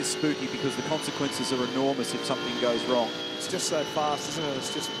 it is spooky because the consequences are enormous if something goes wrong. It's just so fast, isn't it?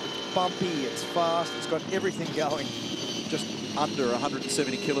 It's just bumpy, it's fast, it's got everything going. Just under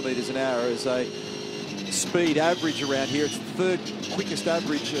 170 kilometres an hour is a speed average around here. It's the 3rd quickest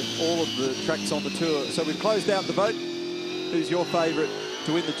average of all of the tracks on the tour. So we've closed out the vote. Who's your favourite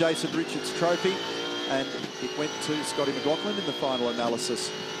to win the Jason Richards Trophy? and it went to Scotty McLaughlin in the final analysis.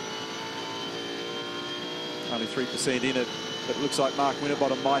 Only 3% in it, but it looks like Mark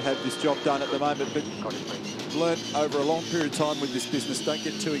Winterbottom might have this job done at the moment, but learnt over a long period of time with this business, don't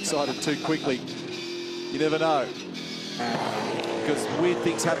get too excited too quickly. You never know, because weird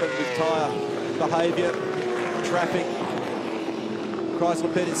things happen with tyre behaviour, traffic.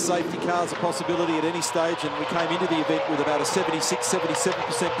 Chrysler Pettis safety car is a possibility at any stage, and we came into the event with about a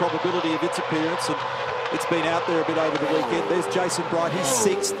 76-77% probability of its appearance, and it's been out there a bit over the weekend. There's Jason Bright, he's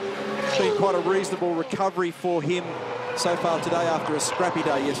 6th. It's been quite a reasonable recovery for him so far today after a scrappy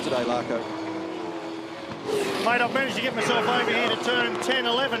day yesterday, Larko. Mate, I've managed to get myself over here to turn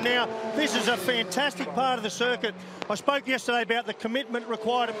 10-11. Now, this is a fantastic part of the circuit. I spoke yesterday about the commitment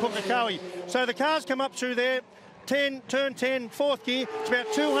required at Pukekohe. So the cars come up through there, turn 10, fourth gear. It's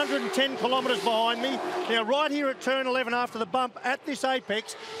about 210 kilometres behind me. Now, right here at turn 11 after the bump at this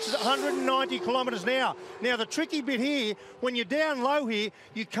apex, it's 190 kilometres now. Now, the tricky bit here, when you're down low here,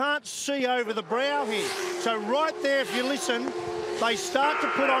 you can't see over the brow here. So right there, if you listen, they start to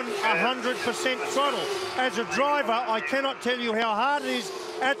put on 100% throttle. As a driver, I cannot tell you how hard it is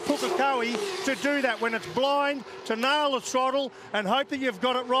at Pukekohe to do that when it's blind, to nail the throttle and hope that you've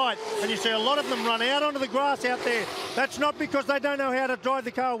got it right. And you see a lot of them run out onto the grass out there. That's not because they don't know how to drive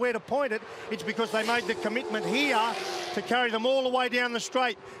the car or where to point it. It's because they made the commitment here to carry them all the way down the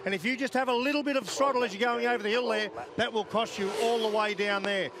straight. And if you just have a little bit of throttle as you're going over the hill there, that will cost you all the way down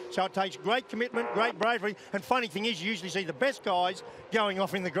there. So it takes great commitment, great bravery. And funny thing is, you usually see the best guys going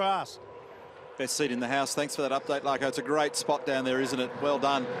off in the grass. Best seat in the house. Thanks for that update, Larko. It's a great spot down there, isn't it? Well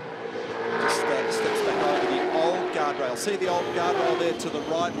done. Just steps back over the old guardrail. See the old guardrail there to the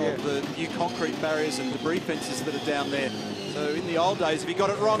right of the new concrete barriers and debris fences that are down there. So in the old days, if you got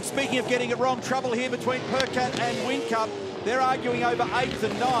it wrong, speaking of getting it wrong, trouble here between Percat and Whincup. They're arguing over 8th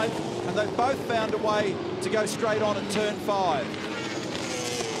and 9th, and they've both found a way to go straight on at turn 5.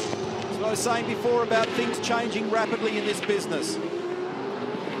 That's what I was saying before about things changing rapidly in this business.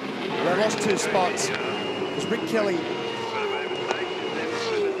 They lost 2 spots because Rick Kelly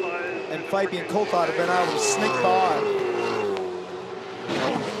and Fabian Coulthard have been able to sneak by.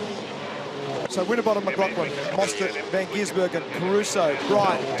 So Winterbottom, McLaughlin, Mostert, Van Gisbergen, Caruso,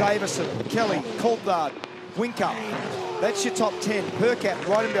 Bright, Davison, Kelly, Coulthard, Whincup. That's your top 10. Percat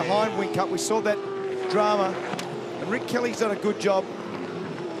right in behind Whincup. We saw that drama. And Rick Kelly's done a good job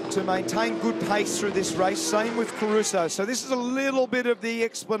to maintain good pace through this race. Same with Caruso. So this is a little bit of the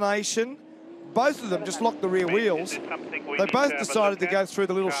explanation. Both of them just locked the rear wheels. They both decided to go through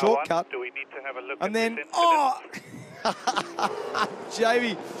the little shortcut. And then,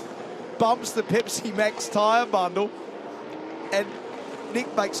 Jamie bumps the Pepsi Max tyre bundle, and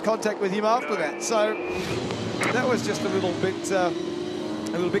Nick makes contact with him after that. So that was just a little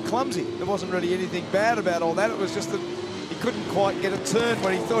bit clumsy. There wasn't really anything bad about all that. It was just that he couldn't quite get a turn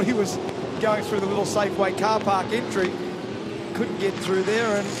when he thought he was going through the little Safeway car park entry. Couldn't get through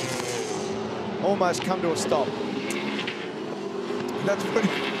there and almost come to a stop. That's when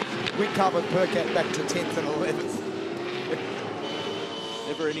Whincup and Percat back to 10th and 11th.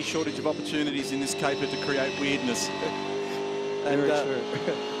 Never any shortage of opportunities in this caper to create weirdness. And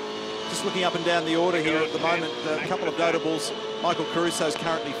just looking up and down the order here at the moment, a couple of notables. Michael Caruso's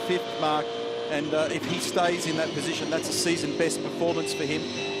currently 5th, Mark, and if he stays in that position, that's a season best performance for him.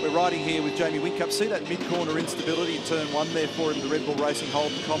 We're riding here with Jamie Whincup. See that mid-corner instability in turn 1 there for him, the Red Bull Racing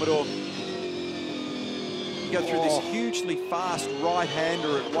Holden Commodore. You go through this hugely fast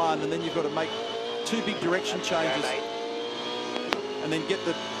right-hander at 1, and then you've got to make 2 big direction changes and then get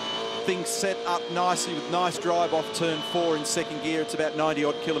the thing set up nicely with nice drive off turn 4 in 2nd gear. It's about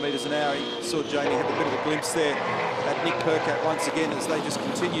 90-odd kilometres an hour. You saw Jamie have a bit of a glimpse there at Nick Percat once again as they just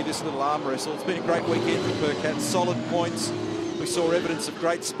continue this little arm wrestle. It's been a great weekend for Percat. Solid points. We saw evidence of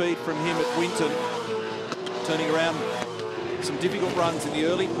great speed from him at Winton, turning around some difficult runs in the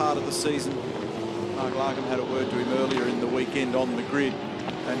early part of the season. Mark Larkham had a word to him earlier in the weekend on the grid,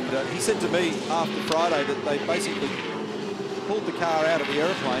 and he said to me after Friday that they basically pulled the car out of the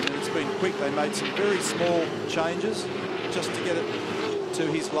aeroplane, and it's been quick. They made some very small changes just to get it to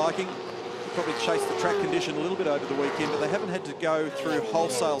his liking. Probably chased the track condition a little bit over the weekend, but they haven't had to go through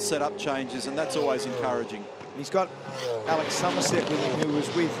wholesale setup changes, and that's always encouraging. He's got Alex Somerset with him, who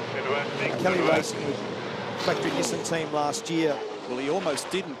was with Kelly Racing with factory Nissan team last year. Well, he almost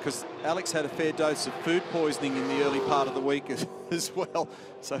didn't, because Alex had a fair dose of food poisoning in the early part of the week as well.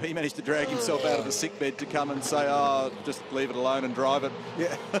 So he managed to drag himself out of the sick bed to come and say, oh, just leave it alone and drive it.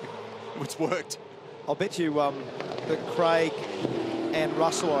 Yeah, it's worked. I'll bet you that Craig and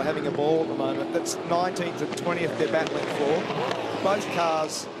Russell are having a ball at the moment. That's 19th and 20th they're battling for. Both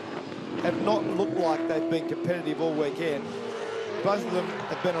cars have not looked like they've been competitive all weekend. Both of them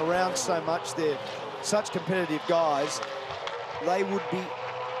have been around so much. They're such competitive guys. They would be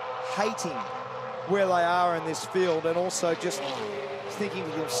hating where they are in this field, and also just thinking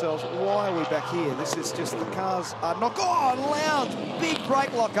to themselves, why are we back here? This is just, the cars are not... Oh, loud, big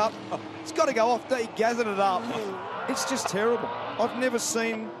brake lock up. It's got to go off. He gathered it up. It's just terrible. I've never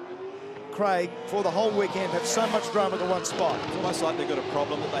seen Craig for the whole weekend have so much drama at one spot. It's almost like they've got a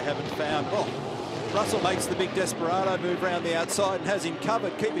problem that they haven't found. Well, Russell makes the big desperado move around the outside and has him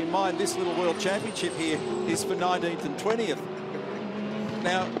covered. Keep in mind, this little World Championship here is for 19th and 20th.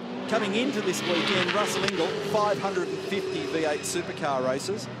 Now, coming into this weekend, Russell Ingall, 550 V8 supercar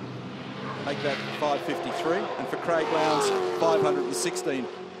races. Make that 553. And for Craig Lowndes, 516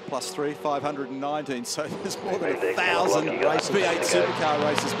 plus 3, 519. So there's more than 1,000 V8 supercar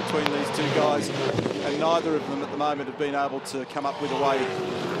races between these two guys. And neither of them at the moment have been able to come up with a way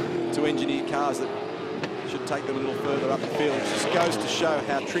to engineer cars that should take them a little further up the field. It just goes to show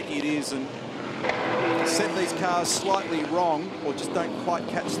how tricky it is, and set these cars slightly wrong or just don't quite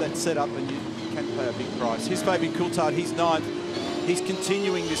catch that setup and you can pay a big price. Here's Fabian Coulthard, he's 9th. He's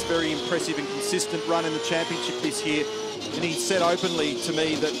continuing this very impressive and consistent run in the championship this year, and he said openly to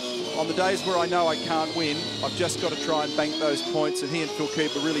me that on the days where I know I can't win, I've just got to try and bank those points. And he and Phil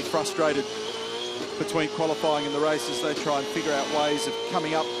Keep are really frustrated between qualifying and the races. They try and figure out ways of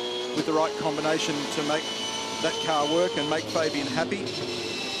coming up with the right combination to make that car work and make Fabian happy.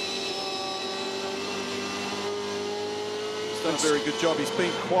 Done a very good job. He's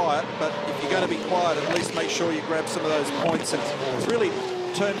been quiet, but if you're going to be quiet, at least make sure you grab some of those points. And it's really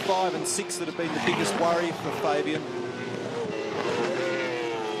turn 5 and 6 that have been the biggest worry for Fabian.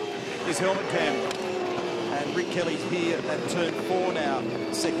 His helmet cam. And Rick Kelly's here at turn 4 now,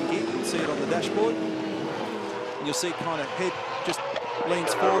 second gear. You can see it on the dashboard. And you'll see kind of head just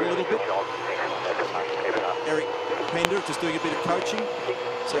leans forward a little bit. Eric Pender just doing a bit of coaching.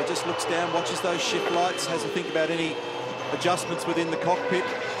 So just looks down, watches those shift lights, has a think about any adjustments within the cockpit,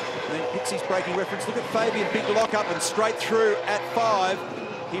 and then picks his braking reference. Look at Fabian, big lock up and straight through at 5.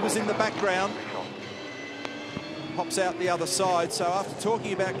 He was in the background, pops out the other side. So after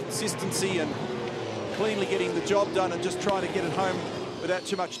talking about consistency and cleanly getting the job done and just trying to get it home without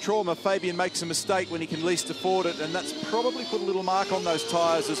too much trauma, Fabian makes a mistake when he can least afford it, and that's probably put a little mark on those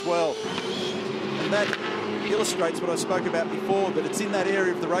tyres as well. And that illustrates what I spoke about before, but it's in that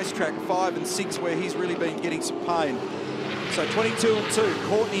area of the racetrack, 5 and 6, where he's really been getting some pain. So 22 and 2,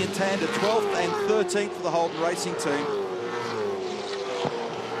 Courtney and Tander, 12th and 13th for the Holden Racing team.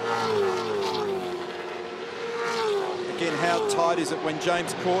 Again, how tight is it when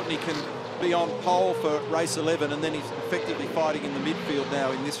James Courtney can be on pole for race 11 and then he's effectively fighting in the midfield now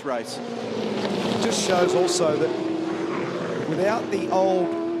in this race? It just shows also that without the old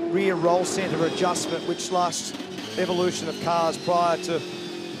rear roll centre adjustment, which last evolution of cars prior to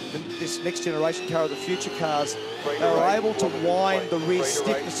this next generation car of the future cars, they were able to wind the rear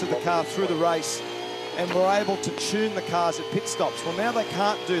stiffness of the car through the race and were able to tune the cars at pit stops. Well, now they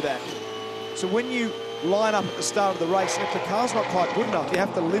can't do that. So when you line up at the start of the race, and if the car's not quite good enough, you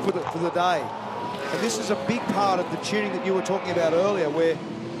have to live with it for the day. And this is a big part of the tuning that you were talking about earlier, where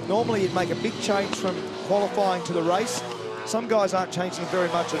normally you'd make a big change from qualifying to the race. Some guys aren't changing very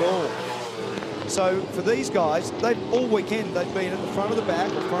much at all. So for these guys, all weekend they've been at the front of the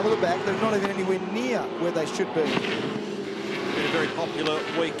back or front of the back. They're not even anywhere near where they should be. Been a very popular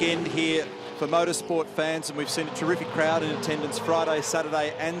weekend here for motorsport fans, and we've seen a terrific crowd in attendance Friday,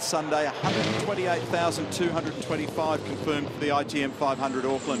 Saturday and Sunday. 128,225 confirmed for the ITM 500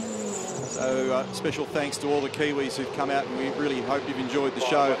 Auckland. So special thanks to all the Kiwis who've come out, and we really hope you've enjoyed the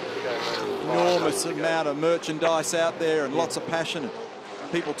show. Enormous amount of merchandise out there and lots of passion.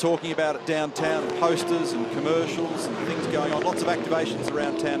 People talking about it downtown, posters and commercials and things going on. Lots of activations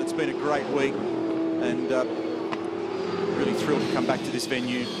around town. It's been a great week, and really thrilled to come back to this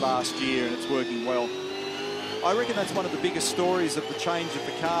venue last year, and it's working well. I reckon that's one of the biggest stories of the change of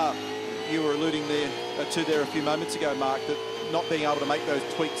the car. You were alluding to there a few moments ago, Mark, that not being able to make those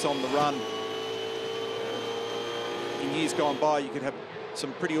tweaks on the run. In years gone by, you could have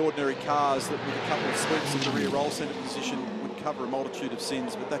some pretty ordinary cars that with a couple of sweeps of the rear roll centre position would cover a multitude of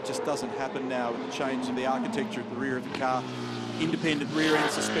sins, but that just doesn't happen now with the change in the architecture at the rear of the car. Independent rear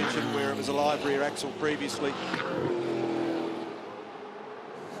end suspension where it was a live rear axle previously.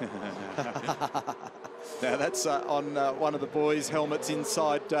 Now that's on one of the boys' helmets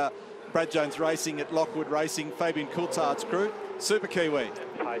inside Brad Jones Racing at Lockwood Racing, Fabian Coulthard's crew. Super Kiwi.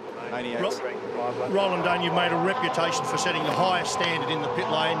 Maniacs. Roland Dunn, you've made a reputation for setting the highest standard in the pit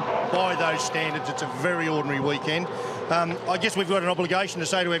lane. By those standards, it's a very ordinary weekend. I guess we've got an obligation to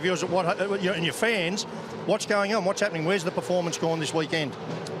say to our viewers and your fans, what's going on, what's happening, where's the performance gone this weekend?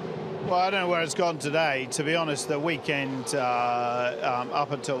 Well, I don't know where it's gone today. To be honest, the weekend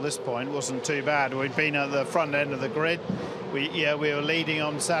up until this point wasn't too bad. We'd been at the front end of the grid. We were leading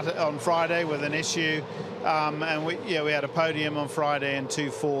on Friday with an issue, and we had a podium on Friday and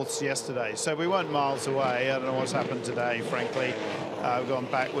 2 fourths yesterday. So we weren't miles away. I don't know what's happened today, frankly. We've gone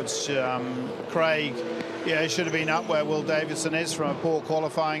backwards. Craig, he should have been up where Will Davison is from a poor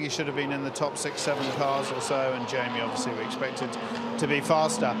qualifying. He should have been in the top 6-7 cars or so. And Jamie, obviously, we expected to be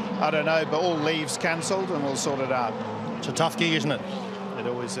faster. I don't know, but all leaves cancelled, and we'll sort it out. It's a tough gig, isn't it? It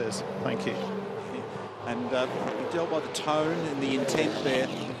always is. Thank you. And you tell by the tone and the intent there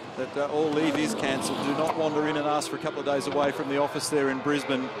that all leave is cancelled. Do not wander in and ask for a couple of days away from the office there in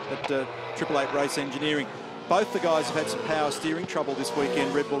Brisbane at Triple Eight Race Engineering. Both the guys have had some power steering trouble this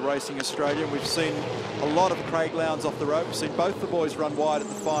weekend, Red Bull Racing Australia, and we've seen a lot of Craig Lowndes off the rope. We've seen both the boys run wide at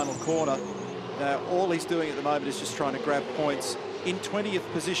the final corner. Now, all he's doing at the moment is just trying to grab points. In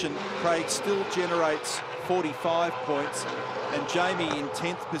 20th position, Craig still generates 45 points, and Jamie in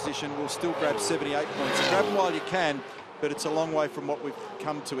 10th position will still grab 78 points. So grab them while you can, but it's a long way from what we've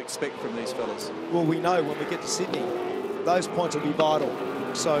come to expect from these fellas. Well, we know when we get to Sydney, those points will be vital.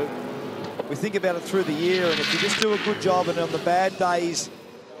 So we think about it through the year, and if you just do a good job and on the bad days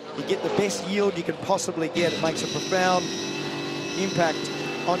you get the best yield you can possibly get, it makes a profound impact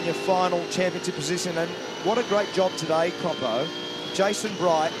on your final championship position. And what a great job today, Croppo. Jason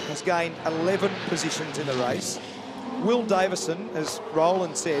Bright has gained 11 positions in the race. Will Davison, as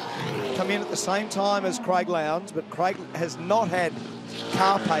Roland said, come in at the same time as Craig Lowndes, but Craig has not had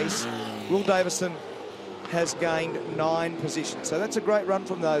car pace. Will Davison has gained 9 positions. So that's a great run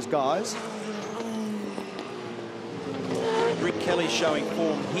from those guys. Rick Kelly showing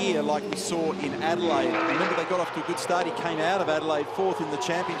form here like we saw in Adelaide. Remember, they got off to a good start. He came out of Adelaide 4th in the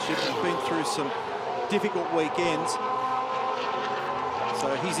championship and been through some difficult weekends.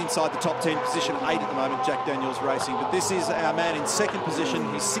 So he's inside the top 10 position, 8 at the moment, Jack Daniels Racing. But this is our man in 2nd position.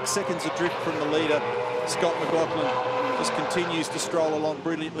 He's 6 seconds adrift from the leader. Scott McLaughlin just continues to stroll along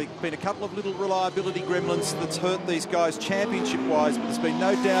brilliantly. Been a couple of little reliability gremlins that's hurt these guys championship-wise, but there's been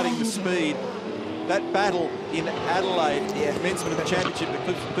no doubting the speed. That battle in Adelaide, commencement of the championship,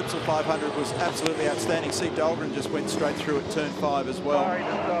 the Clipsal 500 was absolutely outstanding. Steve Dahlgren just went straight through at turn 5 as well.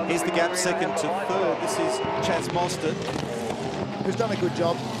 Here's the gap 2nd to 3rd. This is Chaz Mostert, who's done a good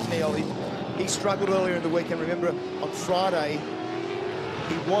job, Neil. He struggled earlier in the weekend. Remember, on Friday,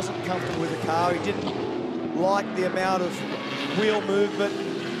 he wasn't comfortable with the car. He didn't like the amount of wheel movement,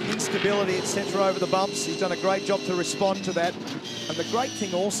 instability, etc. over the bumps. He's done a great job to respond to that. And the great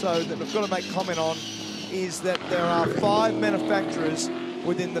thing also that we've got to make comment on is that there are 5 manufacturers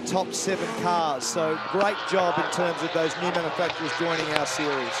within the top 7 cars. So great job in terms of those new manufacturers joining our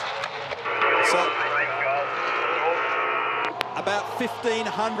series. So about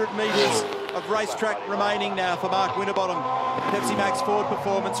 1,500 metres of racetrack remaining now for Mark Winterbottom, Pepsi Max Ford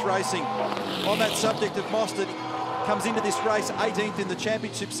Performance Racing. On that subject of Mostert, comes into this race 18th in the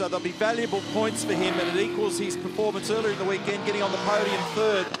championship, so there'll be valuable points for him, and it equals his performance earlier in the weekend, getting on the podium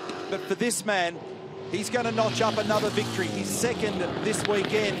 3rd. But for this man, he's going to notch up another victory. He's 2nd this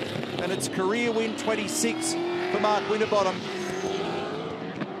weekend, and it's career win 26 for Mark Winterbottom,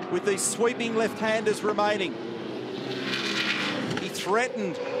 with these sweeping left-handers remaining. He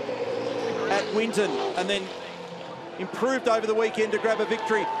threatened at Winton and then improved over the weekend to grab a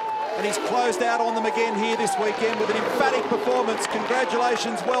victory. And he's closed out on them again here this weekend with an emphatic performance.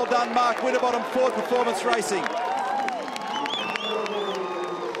 Congratulations, well done, Mark Winterbottom, Ford Performance Racing.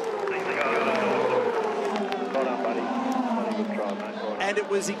 And it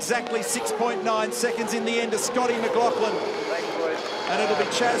was exactly 6.9 seconds in the end to Scotty McLaughlin. And it'll be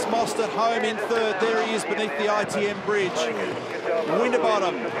Chaz Mostert home in 3rd. There he is beneath the ITM bridge.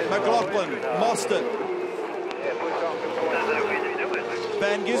 Winterbottom, McLaughlin, Mostert.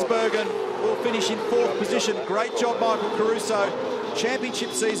 Van Gisbergen will finish in 4th position. Great job, Michael Caruso.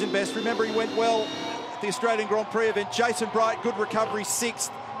 Championship season best. Remember, he went well at the Australian Grand Prix event. Jason Bright, good recovery, 6th.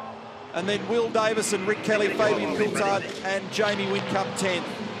 And then Will Davison, Rick Kelly, Fabian Coulthard, and Jamie Whincup, 10th.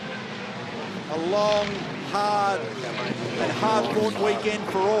 A long, hard-fought weekend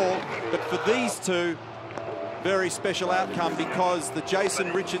for all. But for these two, very special outcome, because the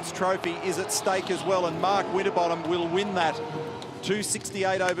Jason Richards Trophy is at stake as well, and Mark Winterbottom will win that.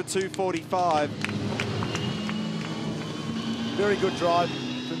 268 over 245. Very good drive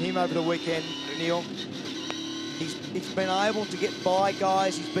from him over the weekend, Neil. He's been able to get by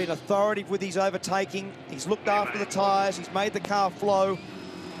guys. He's been authoritative with his overtaking. He's looked after the tyres. He's made the car flow.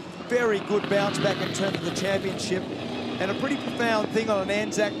 Very good bounce back in terms of the championship. And a pretty profound thing on an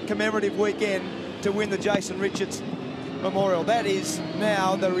Anzac commemorative weekend to win the Jason Richards Memorial. That is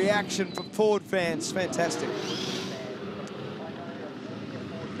now the reaction from Ford fans. Fantastic.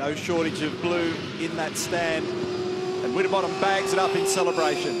 No shortage of blue in that stand. And Winterbottom bags it up in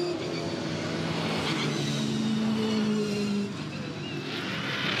celebration.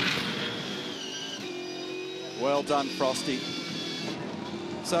 Well done, Frosty.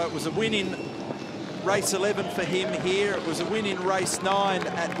 So it was a win in race 11 for him here. It was a win in race 9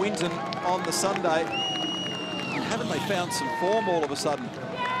 at Winton on the Sunday. And haven't they found some form all of a sudden?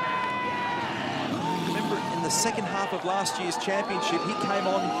 Remember, in the second half of last year's championship, he came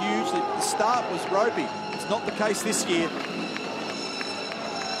on hugely. The start was ropey. It's not the case this year.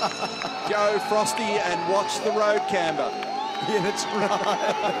 Go, Frosty, and watch the road camber. Yeah, that's right.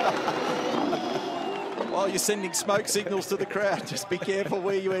 While you're sending smoke signals to the crowd, just be careful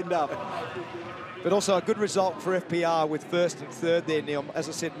where you end up. But also a good result for FPR with first and third there, Neil. As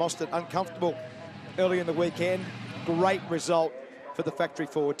I said, Mostert uncomfortable early in the weekend. Great result for the factory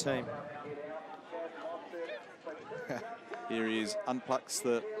forward team. Here he is, unplucks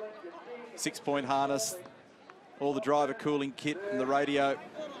the 6-point harness, all the driver cooling kit and the radio.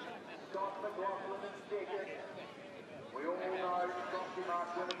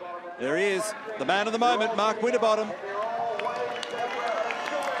 There he is, the man of the moment, Mark Winterbottom.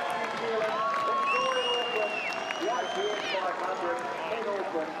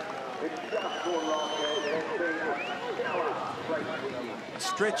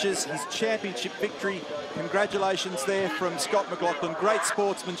 Stretches his championship victory. Congratulations there from Scott McLaughlin. Great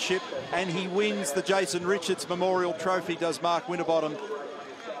sportsmanship, and he wins the Jason Richards Memorial Trophy, does Mark Winterbottom.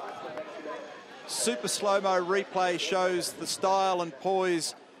 Super slow-mo replay shows the style and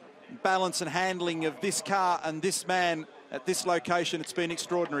poise, balance and handling of this car and this man at this location. It's been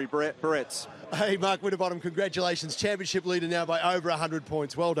extraordinary, Barrett's. Hey, Mark Winterbottom, congratulations. Championship leader now by over 100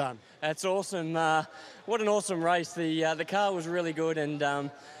 points. Well done. That's awesome. What an awesome race. The car was really good,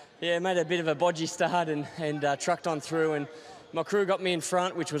 and yeah, made a bit of a bodgy start and trucked on through, and my crew got me in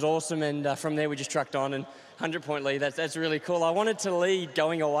front, which was awesome, and from there we just trucked on, and 100-point lead. That's really cool. I wanted to lead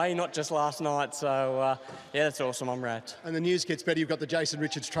going away, not just last night, so yeah, that's awesome. I'm wrapped. And the news gets better. You've got the Jason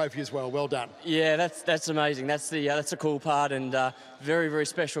Richards Trophy as well. Well done. Yeah, that's amazing. That's the cool part, and very, very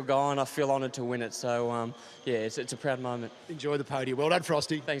special guy, and I feel honoured to win it. So yeah, it's a proud moment. Enjoy the podium. Well done,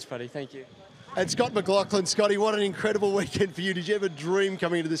 Frosty. Thanks, buddy. Thank you. And Scott McLaughlin. Scotty, what an incredible weekend for you. Did you ever dream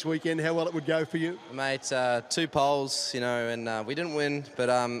coming into this weekend how well it would go for you? Mate, 2 poles, you know, and we didn't win, but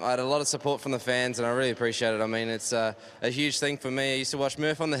I had a lot of support from the fans, and I really appreciate it. I mean, it's a huge thing for me. I used to watch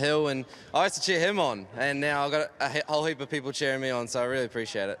Murph on the Hill, and I used to cheer him on, and now I've got a whole heap of people cheering me on, so I really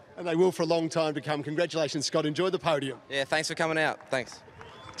appreciate it. And they will for a long time to come. Congratulations, Scott. Enjoy the podium. Yeah, thanks for coming out. Thanks.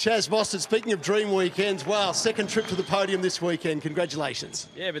 Chaz Mostert, speaking of dream weekends, wow, second trip to the podium this weekend. Congratulations.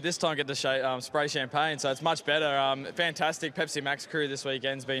 Yeah, but this time get to spray champagne, so it's much better. Fantastic. Pepsi Max crew this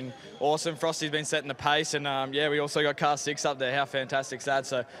weekend's been awesome. Frosty's been setting the pace, and yeah, we also got Car 6 up there. How fantastic is that?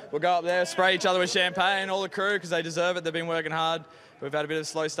 So we'll go up there, spray each other with champagne, all the crew, because they deserve it. They've been working hard. We've had a bit of a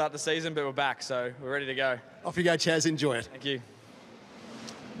slow start to the season, but we're back, so we're ready to go. Off you go, Chaz. Enjoy it. Thank you.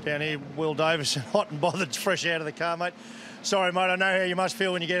 Down here, Will Davison, hot and bothered, fresh out of the car, mate. Sorry, mate, I know how you must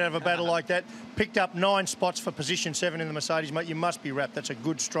feel when you get out of a battle like that. Picked up 9 spots for position 7 in the Mercedes, mate. You must be wrapped. That's a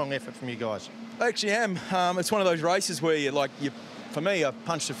good, strong effort from you guys. I actually am. It's one of those races where for me, I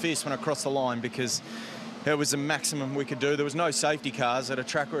punched a fist when I crossed the line because it was the maximum we could do. There was no safety cars at a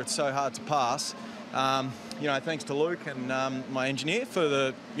track where it's so hard to pass. You know, thanks to Luke and my engineer for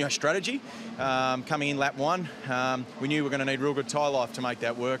the strategy. Coming in lap 1, we knew we were going to need real good tyre life to make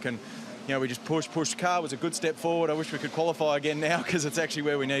that work, and you know, we just pushed the car. It was a good step forward. I wish we could qualify again now because it's actually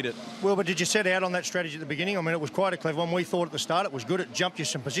where we need it. Well, but did you set out on that strategy at the beginning? I mean, it was quite a clever one. We thought at the start it was good. It jumped you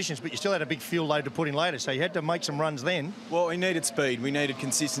some positions, but you still had a big fuel load to put in later, so you had to make some runs then. Well, we needed speed. We needed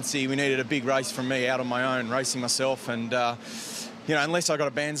consistency. We needed a big race from me out on my own, racing myself, and you know, unless I got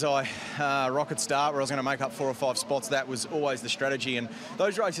a Banzai rocket start where I was going to make up 4 or 5 spots, that was always the strategy. And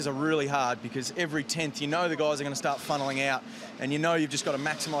those races are really hard because every 10th, you know the guys are going to start funneling out, and you know you've just got to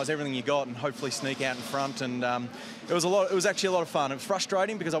maximise everything you got and hopefully sneak out in front. And it was actually a lot of fun. It was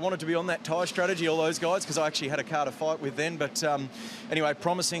frustrating because I wanted to be on that tyre strategy, all those guys, because I actually had a car to fight with then. But anyway,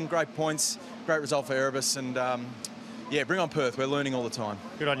 promising, great points, great result for Erebus, and yeah, bring on Perth. We're learning all the time.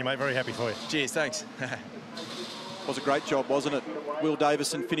 Good on you, mate. Very happy for you. Cheers. Thanks. Was a great job, wasn't it? Will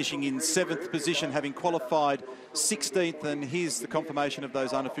Davison finishing in 7th position, having qualified 16th, and here's the confirmation of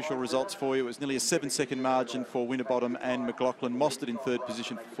those unofficial results for you. It was nearly a 7-second margin for Winterbottom and McLaughlin. Mostert in 3rd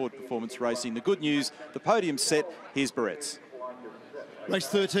position for Ford Performance Racing. The good news, the podium's set. Here's Barrett's. Race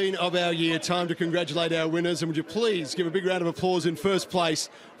 13 of our year. Time to congratulate our winners. And would you please give a big round of applause in first place,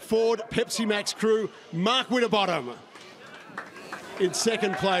 Ford Pepsi Max crew, Mark Winterbottom. In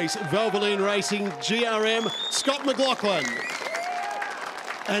second place, Valvoline Racing GRM, Scott McLaughlin.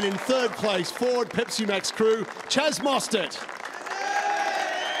 And in third place, Ford Pepsi Max crew, Chaz Mostert.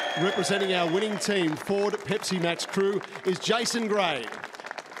 Representing our winning team, Ford Pepsi Max crew, is Jason Gray.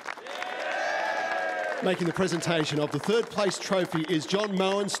 Making the presentation of the third place trophy is John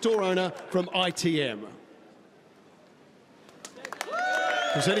Moen, store owner from ITM.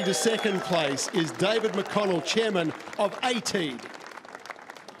 Presenting to second place is David McConnell, chairman of ATEED.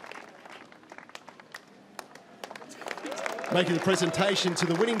 Making the presentation to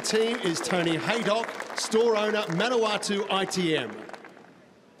the winning team is Tony Haydock, store owner, Manawatu ITM.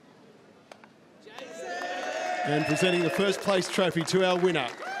 And presenting the first place trophy to our winner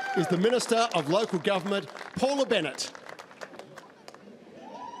is the Minister of Local Government, Paula Bennett.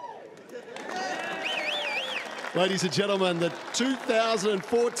 Ladies and gentlemen, the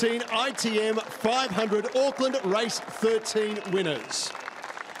 2014 ITM 500 Auckland Race 13 winners.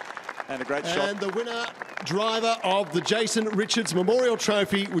 And a great shot. And the winner, driver of the Jason Richards Memorial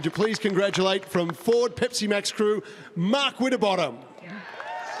Trophy, would you please congratulate from Ford Pepsi Max crew, Mark Winterbottom.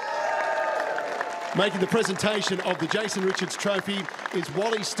 Making the presentation of the Jason Richards Trophy is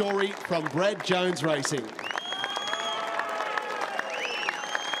Wally Story from Brad Jones Racing.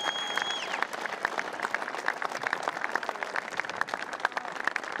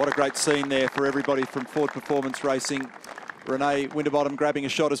 What a great scene there for everybody from Ford Performance Racing. Renee Winterbottom grabbing a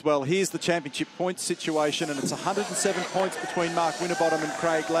shot as well. Here's the championship points situation, and it's 107 points between Mark Winterbottom and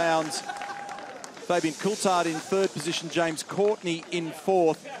Craig Lowndes. Fabian Coulthard in third position, James Courtney in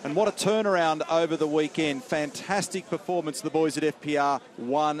fourth. And what a turnaround over the weekend. Fantastic performance, the boys at FPR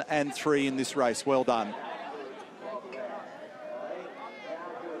 1 and 3 in this race. Well done.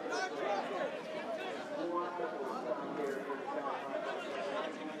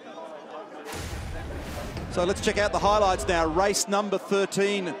 So let's check out the highlights now. Race number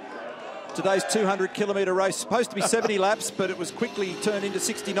 13. Today's 200-kilometre race, supposed to be 70 laps, but it was quickly turned into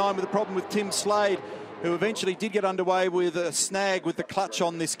 69 with a problem with Tim Slade, who eventually did get underway with a snag with the clutch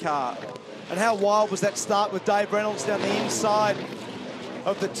on this car. And how wild was that start with Dave Reynolds down the inside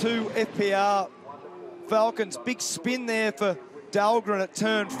of the two FPR Falcons. Big spin there for Dahlgren at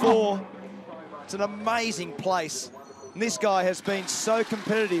turn 4. It's an amazing place. And this guy has been so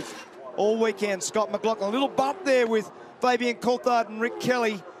competitive all weekend, Scott McLaughlin. A little bump there with Fabian Coulthard and Rick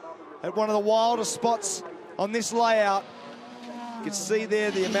Kelly at one of the wildest spots on this layout. You can see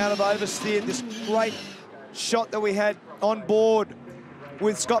there the amount of oversteer, this great shot that we had on board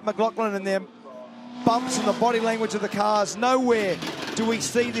with Scott McLaughlin and their bumps and the body language of the cars. Nowhere do we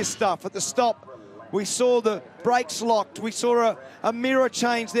see this stuff. At the stop, we saw the brakes locked. We saw a mirror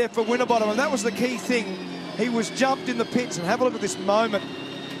change there for Winterbottom, and that was the key thing. He was jumped in the pits, and have a look at this moment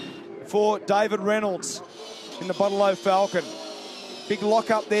for David Reynolds in the Butterlow Falcon. Big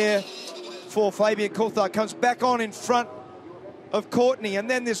lock up there for Fabian Coulthard. Comes back on in front of Courtney. And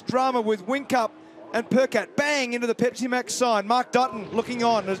then this drama with Whincup and Percat. Bang into the Pepsi Max sign. Mark Dutton looking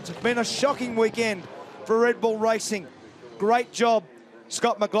on. It's been a shocking weekend for Red Bull Racing. Great job,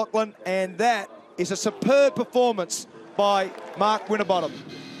 Scott McLaughlin. And that is a superb performance by Mark Winterbottom.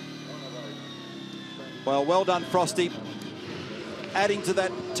 Well done, Frosty. Adding to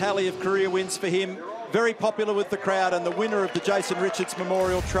that tally of career wins for him. Very popular with the crowd and the winner of the Jason Richards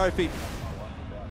Memorial Trophy.